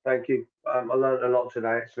well. Thank you. I learned a lot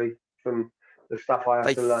today, actually, from the stuff I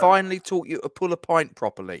had to learn. They finally taught you to pull a pint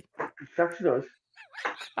properly. That's nice.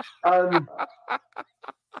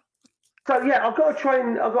 So yeah, I've got a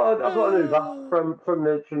train. I've got an Uber from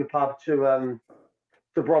the pub to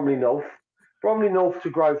Bromley North. Bromley North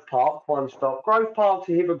to Grove Park, 1 stop. Grove Park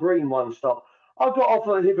to Hither Green, 1 stop. I got off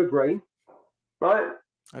at Hither Green, right?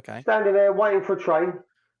 Okay. Standing there waiting for a train.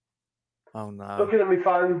 Oh no. Looking at my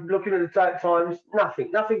phone, looking at the times,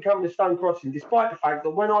 nothing coming to Stone Crossing, despite the fact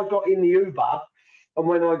that when I got in the Uber and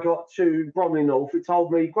when I got to Bromley North, it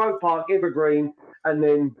told me Grove Park, Evergreen, and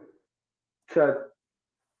then to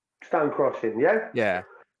Stone Crossing, yeah? Yeah.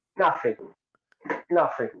 Nothing.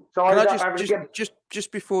 So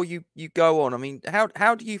just before you go on, I mean,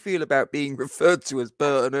 how do you feel about being referred to as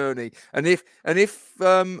Bert and Ernie? And if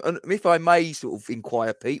I may sort of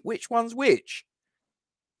inquire, Pete, which one's which?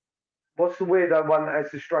 What's the weirdo one that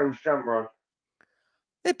has the strange jumper on?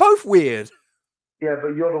 They're both weird. Yeah, but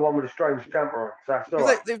you're the one with the strange jumper on, so that's all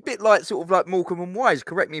right. They're a bit like sort of like Morecambe and Wise.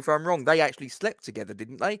 Correct me if I'm wrong. They actually slept together,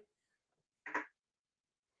 didn't they?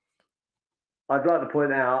 I'd like to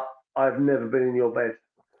point out, I've never been in your bed.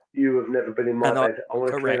 You have never been in my bed. I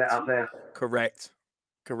want to clear that up there. Correct.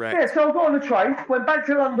 Yeah, so I got on the train, went back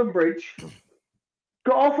to London Bridge,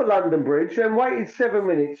 got off at London Bridge, and waited 7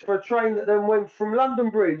 minutes for a train that then went from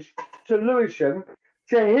London Bridge to Lewisham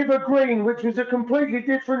to Hither Green, which was a completely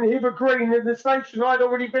different Hither Green than the station I'd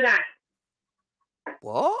already been at.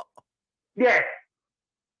 What? Yeah.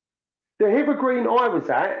 The Hither Green I was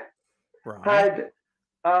at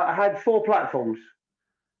had 4 platforms.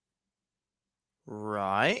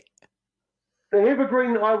 Right. The Hither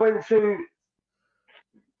Green I went to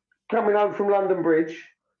coming home from London Bridge.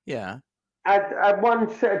 Yeah. Had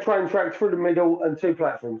 1 set of train tracks through the middle and 2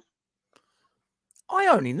 platforms. I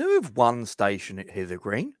only knew of 1 station at Hither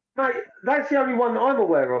Green. Mate, that's the only one that I'm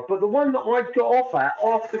aware of. But the one that I got off at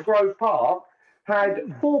after Grove Park had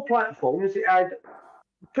 4 platforms. It had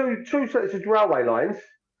two sets of railway lines.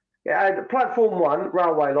 It had platform 1,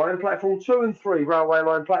 railway line, platform 2 and 3, railway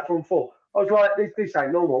line, platform 4. I was like, this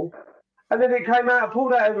ain't normal. And then it came out,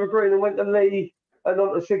 pulled out over green and went to Lee and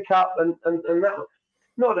on to Sidcup and that.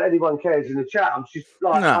 Not that anyone cares in the chat. I'm just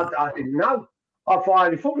like, No. I didn't know. I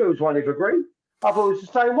only thought there was one Hither Green. I thought it was the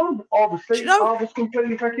same one. Obviously, I was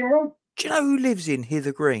completely fucking wrong. Do you know who lives in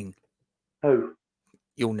Hither Green? Who?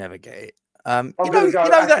 You'll never get it. I'm going to go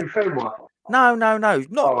Ashley Fenwick. No.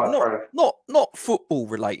 Not football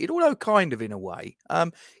related, although kind of in a way.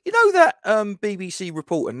 You know that BBC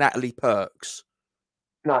reporter Natalie Perks?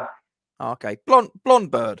 No. Oh, okay.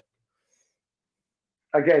 Blonde bird.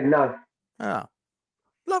 Again, no. Oh.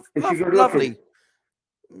 She Lovely.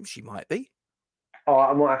 She might be. Oh,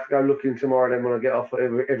 I might have to go looking tomorrow then when I get off at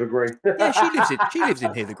Hither Green. Yeah, she lives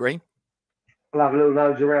in Hither Green. I'll have a little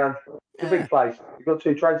nose around. It's a big place. You've got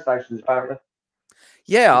 2 train stations apparently.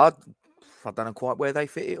 Yeah, I don't know quite where they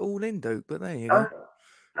fit it all in, Duke, but there you go.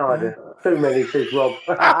 No idea. Too many, says Rob.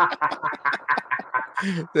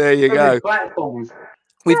 There you go. Platforms.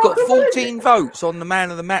 We've got 14 votes on the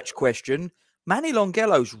man of the match question. Manny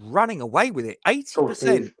Longello's running away with it.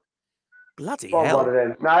 80%. Bloody hell. One of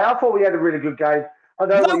them. No, I thought we had a really good game.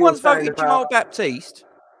 No one's voted Jamal Baptiste.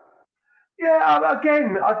 Yeah,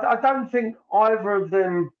 again, I don't think either of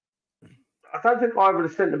them. I don't think either of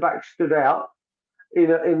the centre backs stood out.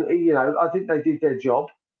 I think they did their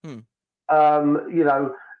job. I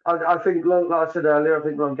think, like I said earlier, I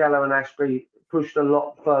think Longello and Ashby pushed a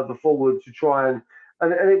lot further forward to try and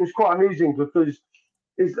it was quite amusing because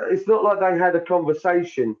it's not like they had a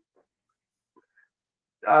conversation.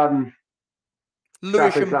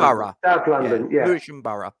 Lewisham Borough. South London, yeah. Lewisham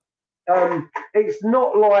Borough. It's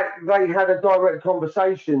not like they had a direct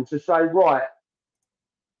conversation to say, right,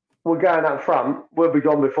 we're going up front. We'll be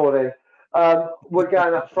gone before then. We're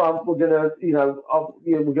going up front. We're gonna,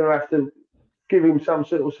 we're gonna have to give him some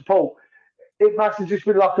sort of support. It must have just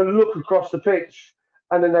been like a look across the pitch,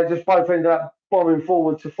 and then they just both ended up bombing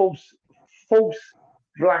forward to force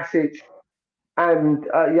Vlasic and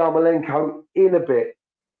Yarmolenko in a bit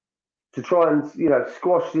to try and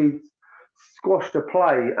squash the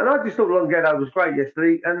play. And I just thought Longello was great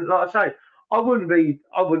yesterday. And like I say, I wouldn't be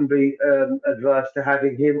adverse to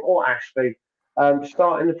having him or Ashby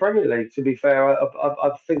start in the Premier League. To be fair, I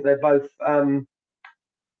think they both. I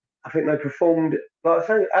think they performed, like I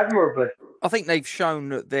say, admirably. I think they've shown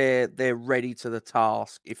that they're ready to the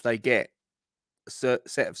task if they get a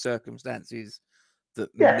set of circumstances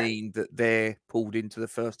that mean that they're pulled into the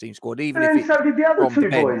first team squad, even if it's so did the other from 2 the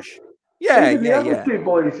bench. boys. Yeah, the other 2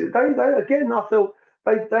 boys. They again, I feel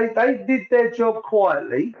they did their job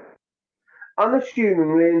quietly,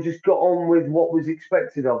 unassumingly, and just got on with what was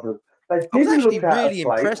expected of them. I was actually really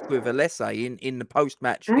impressed with Alessi in the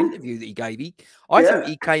post-match interview that he gave. I thought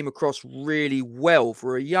he came across really well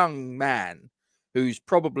for a young man who's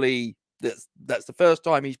probably that's the first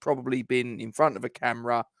time he's probably been in front of a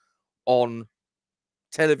camera on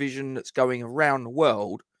television that's going around the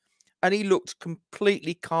world, and he looked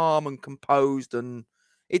completely calm and composed, and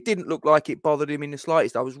it didn't look like it bothered him in the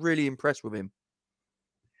slightest. I was really impressed with him.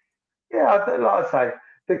 Yeah, like I say,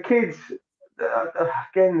 the kids.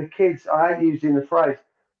 Again, the kids, I hate using the phrase,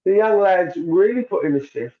 the young lads really put in the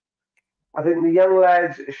shift. I think the young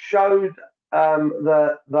lads showed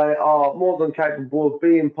that they are more than capable of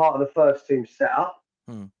being part of the first team setup,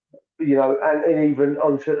 and even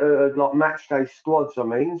onto like match day squads, I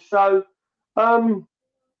mean. So,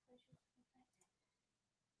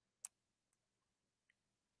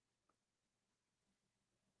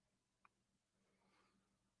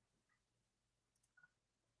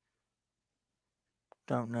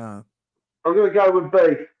 don't know. I'm going to go with B.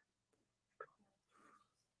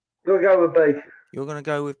 You're going to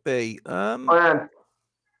go with B. I am.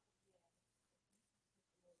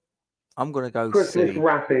 I'm going to go Christmas C.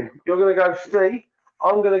 wrapping. You're going to go C.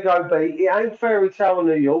 I'm going to go B. It ain't Fairy Tale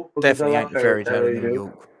New York. Definitely ain't Fairy Tale New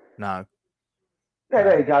York. No. Yeah,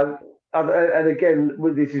 there you go. And again,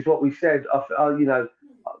 this is what we said.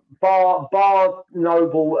 Bar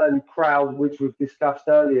Noble and Crowd, which we've discussed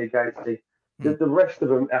earlier against the rest of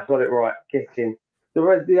them have got it right. Getting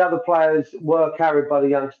the other players were carried by the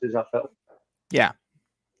youngsters. I felt. Yeah.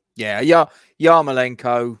 Yeah,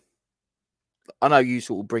 Yarmolenko. I know you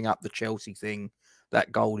sort of bring up the Chelsea thing.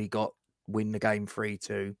 That goal he got, win the game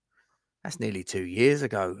 3-2. That's nearly 2 years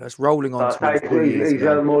ago. That's rolling on 24 years He's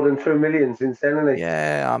ago. earned more than 2 million since then, hasn't he?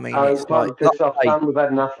 Yeah, I mean, it's like we've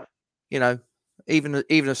had enough. You know, even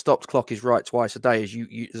a stopped clock is right twice a day,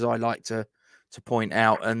 as I like to point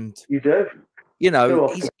out. And you do, you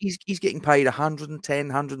know, he's getting paid 110,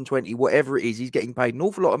 120, whatever it is. He's getting paid an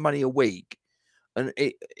awful lot of money a week, and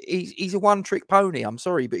he's a one-trick pony. I'm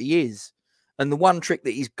sorry, but he is. And the one trick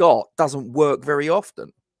that he's got doesn't work very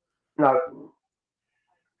often. No.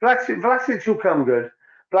 Vlasic will come good.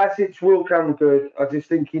 Vlasic will come good. I just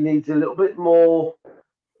think he needs a little bit more,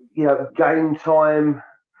 game time.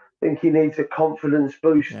 I think he needs a confidence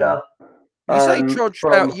booster. Yeah. You say Trudge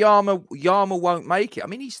about Yama. Yama won't make it. I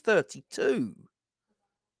mean, he's 32.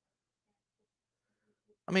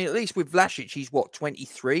 I mean, at least with Vlasic, he's what,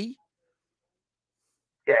 23?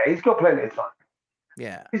 Yeah, he's got plenty of time.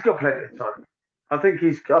 Yeah, he's got plenty of time. I think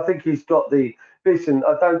he's got the. Listen,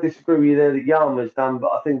 I don't disagree with you there that Yama's done,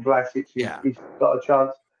 but I think Vlasic he's got a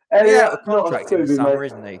chance. Yeah, a contract in the summer,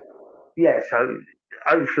 isn't he? Yeah, so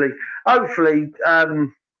hopefully,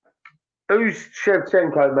 who's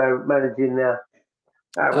Shevchenko managing now?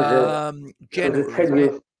 That was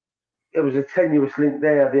it was a tenuous link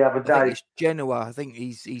there the other day. I think it's Genoa. I think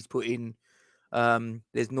he's put in.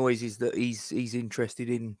 There's noises that he's interested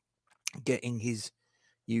in getting his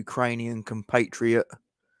Ukrainian compatriot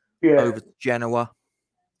over to Genoa.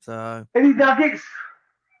 So any nuggets?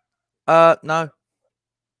 No.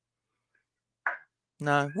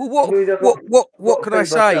 Well, what can I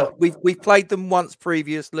say? We've played them once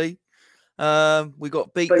previously. We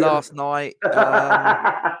got beat last night.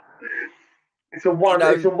 It's a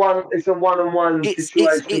one-on-one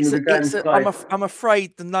situation. I'm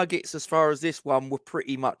afraid the Nuggets, as far as this one, were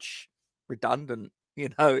pretty much redundant.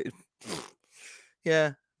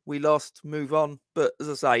 Yeah, we lost. Move on. But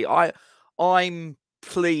as I say, I'm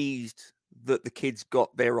pleased that the kids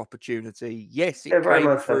got their opportunity. Yes, it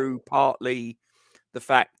came through partly the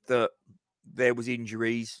fact that there was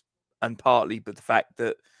injuries, and partly but the fact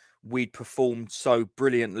that we'd performed so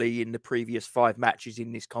brilliantly in the previous 5 matches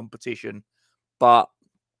in this competition. But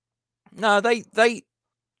no, they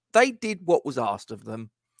did what was asked of them.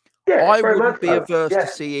 Yeah, I wouldn't be averse to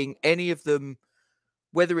seeing any of them,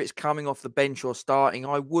 whether it's coming off the bench or starting.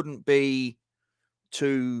 I wouldn't be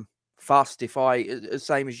too fussed if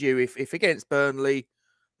same as you, if against Burnley,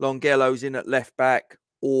 Longello's in at left back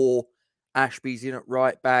or Ashby's in at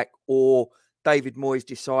right back, or David Moyes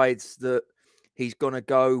decides that he's going to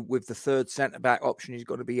go with the third centre-back option. He's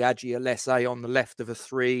going to be Agi Alese on the left of a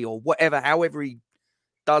 3 or whatever, however he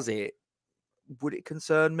does it. Would it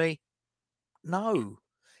concern me? No.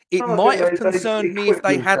 It might have concerned me if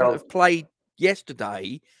they hadn't have played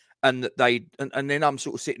yesterday and that and then I'm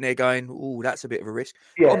sort of sitting there going, oh, that's a bit of a risk.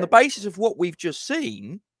 Yeah. But on the basis of what we've just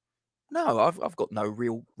seen, no, I've got no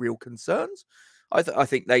real concerns. I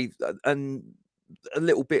think they and a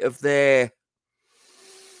little bit of their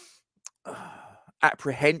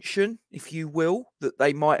apprehension, if you will, that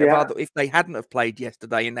they might have if they hadn't have played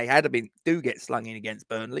yesterday and they do get slung in against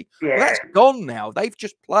Burnley. Yeah. Well, that's gone now. They've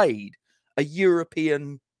just played a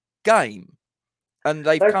European game and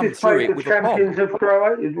they've come through it with champions of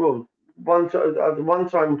Croatia. Well,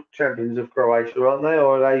 one-time champions of Croatia, aren't they?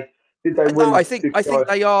 Or are they? Did they win? No, I think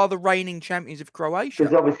they are the reigning champions of Croatia.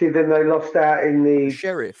 Because obviously, then they lost out in the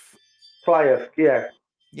Sheriff playoff.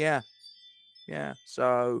 Yeah.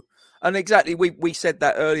 So, and exactly, we said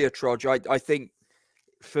that earlier, Trudge. I think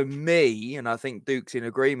for me, and I think Duke's in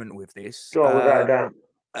agreement with this.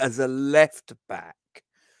 As a left back,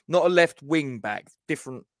 not a left wing back,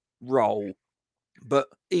 different role, but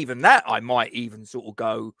even that I might even sort of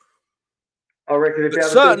go. I reckon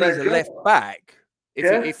certainly as a left back.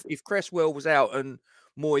 If Cresswell was out and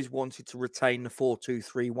Moyes wanted to retain the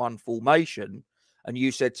 4-2-3-1 formation, and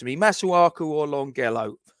you said to me, Masuaku or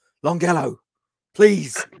Longello,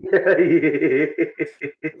 please,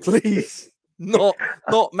 please, not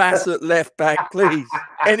Mass at left back, please,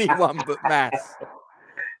 anyone but Mass.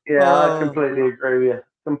 Yeah, I completely agree with you.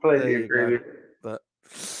 Completely agree with you. But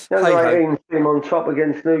team on top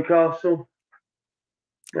against Newcastle.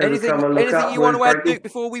 Anything you want to add, Duke,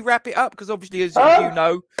 before we wrap it up? Because obviously, as you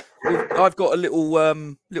know, I've got a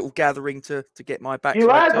little gathering to get my back. You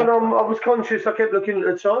had, and I was conscious. I kept looking at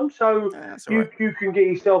the time, so you can get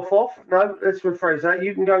yourself off. No, let's rephrase that.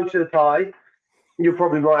 You can go to the party. You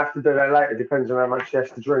probably might have to do that later. Depends on how much she has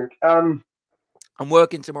to drink. I'm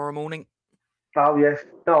working tomorrow morning. Oh yes.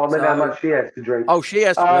 No, I meant how much she has to drink. Oh, she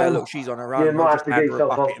has to. Look, she's on her own. You might have to get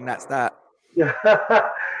yourself off, and that's that. Yeah.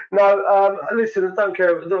 No, listen, I don't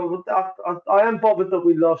care. I am bothered that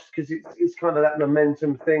we lost because it's kind of that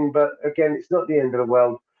momentum thing. But again, it's not the end of the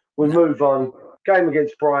world. We No. move on. Game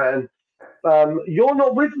against Brighton. You're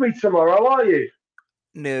not with me tomorrow, are you?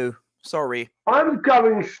 No, sorry. I'm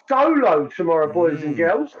going solo tomorrow, boys and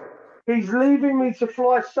girls. He's leaving me to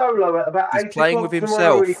fly solo at about He's 8 playing o'clock with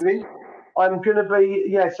tomorrow himself. evening. I'm going to be,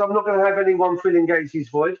 yes, I'm not going to have anyone filling Gates's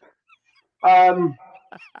void. So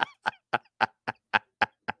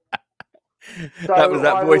that was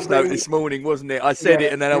that I voice will note be, this morning, wasn't it? I said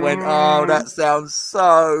it and then I went, oh, that sounds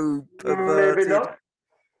so maybe perverted. not.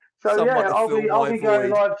 So Someone yeah, to I'll fill be my going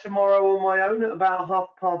void. live tomorrow on my own at about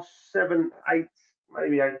 7:30, 8,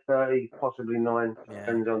 maybe 8:30, possibly 9. Yeah.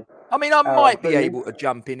 Depends on. I mean, I might be but able to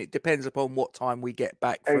jump in. It depends upon what time we get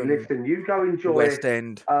back Hey, from listen, you go the enjoy. West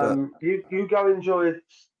End. But You go enjoy.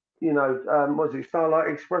 You know, was it Starlight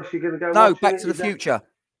Express? You're going to go no, watching Back it? to the Future.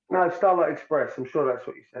 No, Starlight Express. I'm sure that's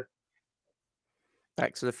what you said.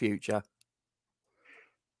 Back to the Future.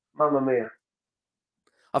 Mamma Mia.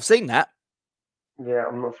 I've seen that. Yeah,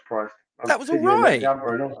 I'm not surprised. That was all right. That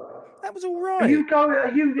That was all right. Are you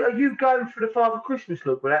going for the Father Christmas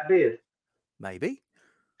look with that beard? Maybe.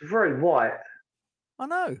 It's very white. I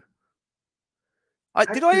know.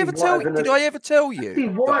 Did I ever tell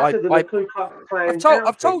you whiter than the Ku Klux Klan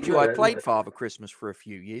I've told you I played Father Christmas for a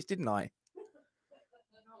few years, didn't I?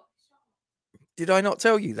 Did I not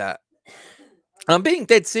tell you that? I'm being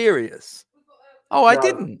dead serious. Oh, I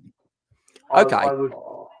didn't. Okay. I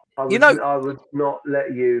would not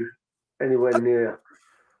let you anywhere near.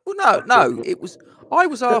 Well, no. It was. I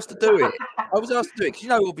was asked to do it. Because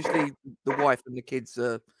obviously the wife and the kids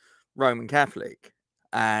are Roman Catholic,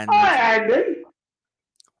 and Hi, Andy.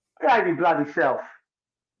 Hey, your bloody self.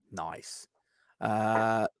 Nice.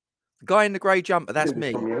 The guy in the grey jumper. That's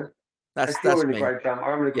me. That's me. in the grey jumper.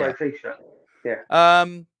 I'm in the grey t-shirt. Yeah.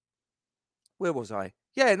 Where was I?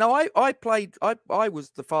 Yeah. No, I played. I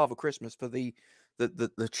was the Father Christmas for the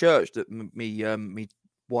church that me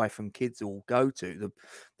wife and kids all go to.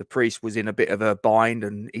 The priest was in a bit of a bind,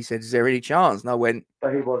 and he said, "Is there any chance?" And I went,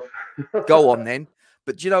 "But he was." Go on then.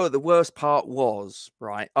 But do you know what the worst part was?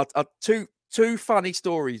 Right. Two funny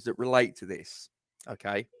stories that relate to this.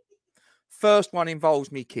 Okay. First one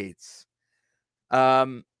involves me kids.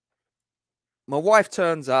 My wife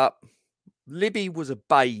turns up. Libby was a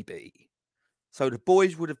baby. So the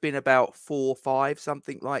boys would have been about 4 or 5,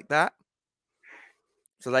 something like that.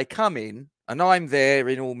 So they come in and I'm there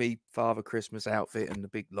in all me Father Christmas outfit and the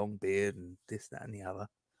big long beard and this, that, and the other.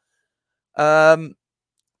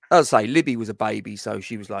 As I say, Libby was a baby. So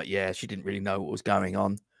she was like, yeah, she didn't really know what was going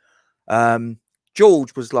on.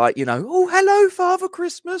 George was like, oh, hello, Father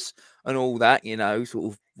Christmas, and all that,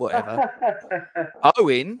 sort of whatever.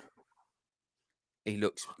 Owen, he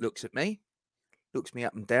looks at me, looks me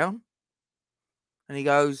up and down, and he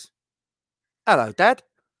goes, hello, Dad.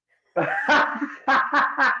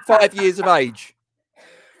 5 years of age.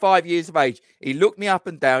 5 years of age. He looked me up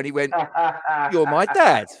and down. He went, you're my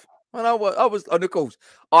dad. And I was, and of course,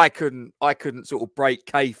 I couldn't sort of break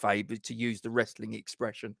kayfabe, to use the wrestling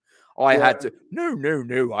expression. I had to, no,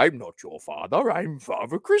 I'm not your father. I'm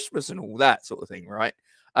Father Christmas and all that sort of thing, right?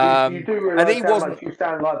 You do realise how much you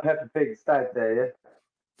sound like Peppa Pig's dad there,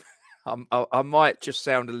 yeah? I might just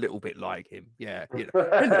sound a little bit like him. Yeah.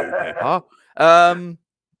 Hello, Peppa.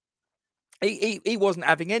 He wasn't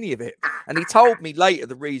having any of it. And he told me later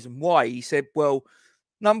the reason why. He said, well,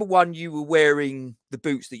 number one, you were wearing the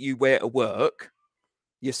boots that you wear to work,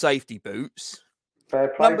 your safety boots. Fair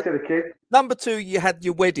play to the kid. Number two, you had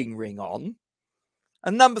your wedding ring on.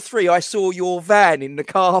 And number three, I saw your van in the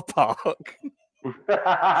car park.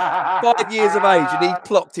 5 years of age, and he'd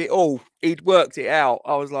clocked it all. He'd worked it out.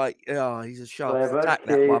 I was like, oh, he's a sharp attack,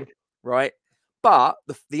 that one. Right? But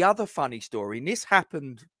the other funny story, and this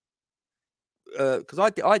happened because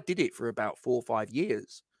I did it for about 4 or 5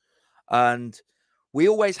 years. And we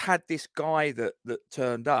always had this guy that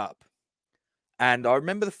turned up. And I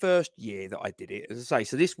remember the first year that I did it, as I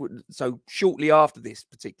say, so shortly after this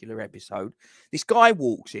particular episode, this guy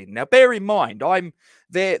walks in. Now, bear in mind,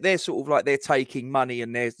 they're sort of like, they're taking money,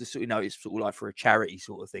 and there's the, it's sort of like for a charity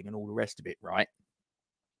sort of thing and all the rest of it, right?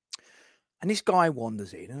 And this guy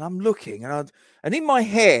wanders in, and I'm looking, and in my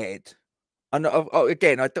head, and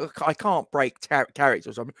again, I can't break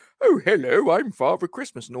characters. I'm, oh, hello, I'm Father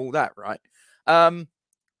Christmas and all that, right? And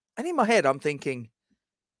in my head, I'm thinking,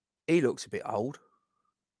 he looks a bit old.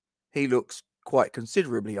 He looks quite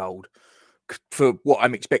considerably old for what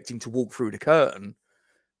I'm expecting to walk through the curtain.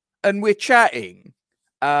 And we're chatting.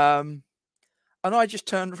 And I just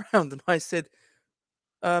turned around and I said,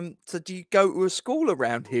 so do you go to a school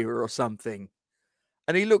around here or something?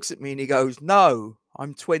 And he looks at me and he goes, no,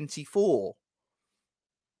 I'm 24.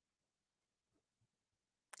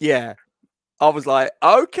 Yeah. I was like,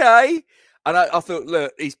 okay. And I thought,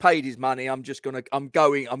 look, he's paid his money. I'm going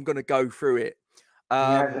to go through it. He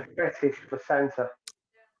has a fetish for Santa.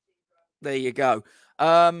 There you go.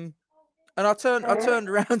 And I turned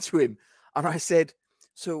around to him and I said,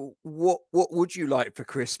 so what would you like for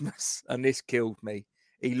Christmas? And this killed me.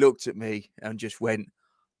 He looked at me and just went,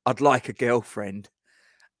 I'd like a girlfriend.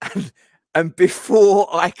 And before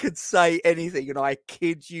I could say anything, and I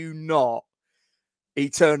kid you not, he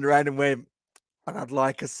turned around and went, and I'd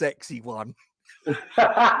like a sexy one. And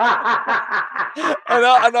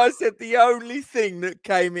I said, the only thing that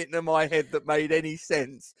came into my head that made any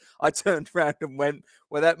sense, I turned around and went,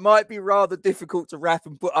 well, that might be rather difficult to wrap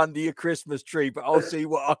and put under your Christmas tree, but I'll see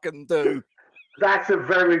what I can do. That's a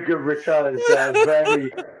very good return, sir.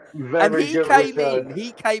 Very, very and he good came return. in.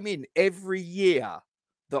 He came in every year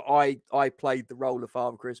that I played the role of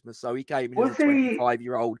Father Christmas. So he came in as a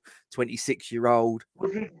 25-year-old, 26-year-old.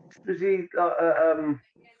 Was he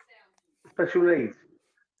special needs?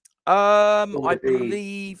 I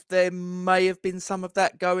believe there may have been some of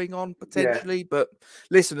that going on potentially, yeah. But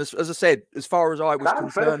listen, as I said, as far as I was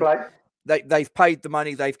concerned, they've paid the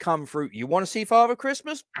money, they've come through. You want to see Father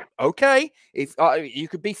Christmas? Okay, if you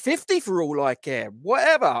could be 50 for all I care,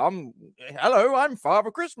 whatever. I'm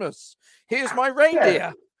Father Christmas. Here's my reindeer.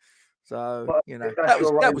 Yeah. So that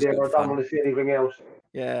was good I don't want to see anything else.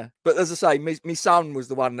 Yeah, but as I say, my son was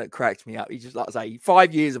the one that cracked me up. He just, like I say,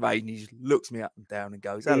 5 years of age, and he just looks me up and down and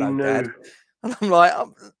goes, "Hello, Dad," and I'm like,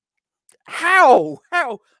 "How?"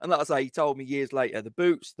 And like I say, he told me years later, the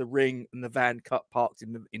boots, the ring, and the van parked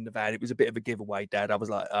in the van. It was a bit of a giveaway, Dad. I was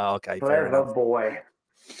like, "Oh, okay, fair enough." Boy.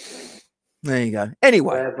 There you go.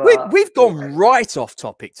 Anyway, we've gone right off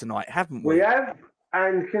topic tonight, haven't we? We have,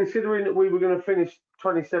 and considering that we were going to finish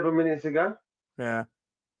 27 minutes ago. Yeah.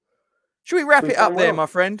 Should we wrap it up there, my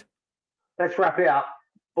friend? Let's wrap it up.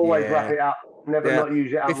 Always wrap it up. Never not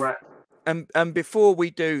use it unwrapped. And before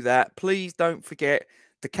we do that, please don't forget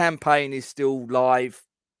the campaign is still live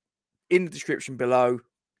in the description below,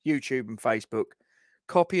 YouTube and Facebook.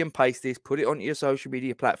 Copy and paste this, put it onto your social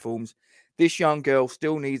media platforms. This young girl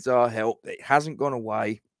still needs our help. It hasn't gone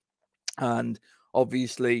away. And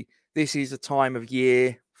obviously, this is a time of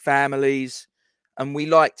year, families. And we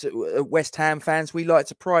like to, West Ham fans, we like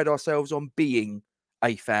to pride ourselves on being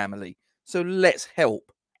a family. So let's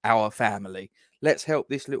help our family. Let's help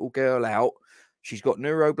this little girl out. She's got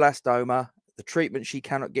neuroblastoma, the treatment she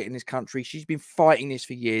cannot get in this country. She's been fighting this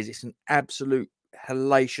for years. It's an absolute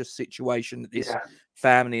hellacious situation that this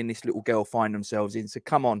family and this little girl find themselves in. So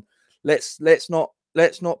come on, let's not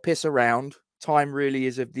piss around. Time really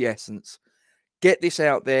is of the essence. Get this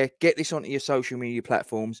out there. Get this onto your social media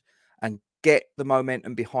platforms and get the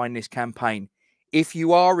momentum behind this campaign. If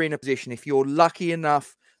you are in a position, if you're lucky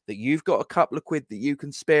enough that you've got a couple of quid that you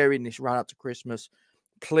can spare in this run up to Christmas,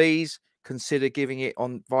 please consider giving it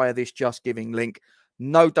on via this Just Giving link.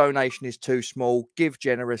 No donation is too small. Give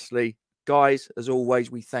generously. Guys, as always,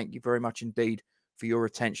 we thank you very much indeed for your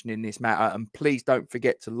attention in this matter. And please don't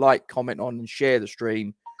forget to like, comment on and share the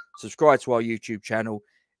stream. Subscribe to our YouTube channel.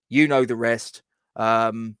 You know the rest.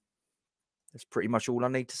 That's pretty much all I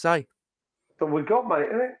need to say. So we got, mate,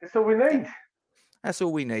 isn't it? That's all we need. That's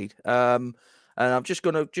all we need. And I'm just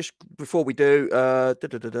gonna before we do,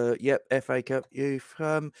 yep, FA Cup Youth.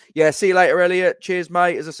 Yeah, see you later, Elliot. Cheers,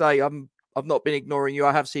 mate. As I say, I've not been ignoring you.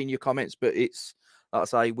 I have seen your comments, but it's like I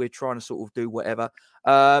say, we're trying to sort of do whatever.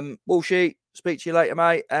 Bullshit. Speak to you later,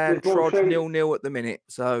 mate. And Trod 0-0 at the minute.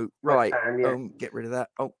 So right, get rid of that.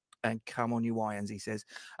 Oh, and come on, you irons, he says.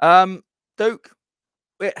 Duke,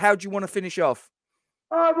 how do you want to finish off?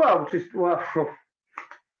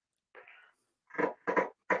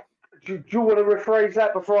 Do you want to rephrase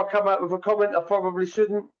that before I come out with a comment? I probably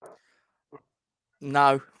shouldn't.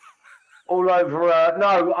 No. All over.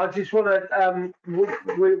 No, I just want to.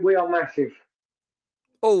 We are massive.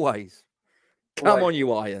 Always. Come on,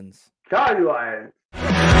 you irons. Go, you irons.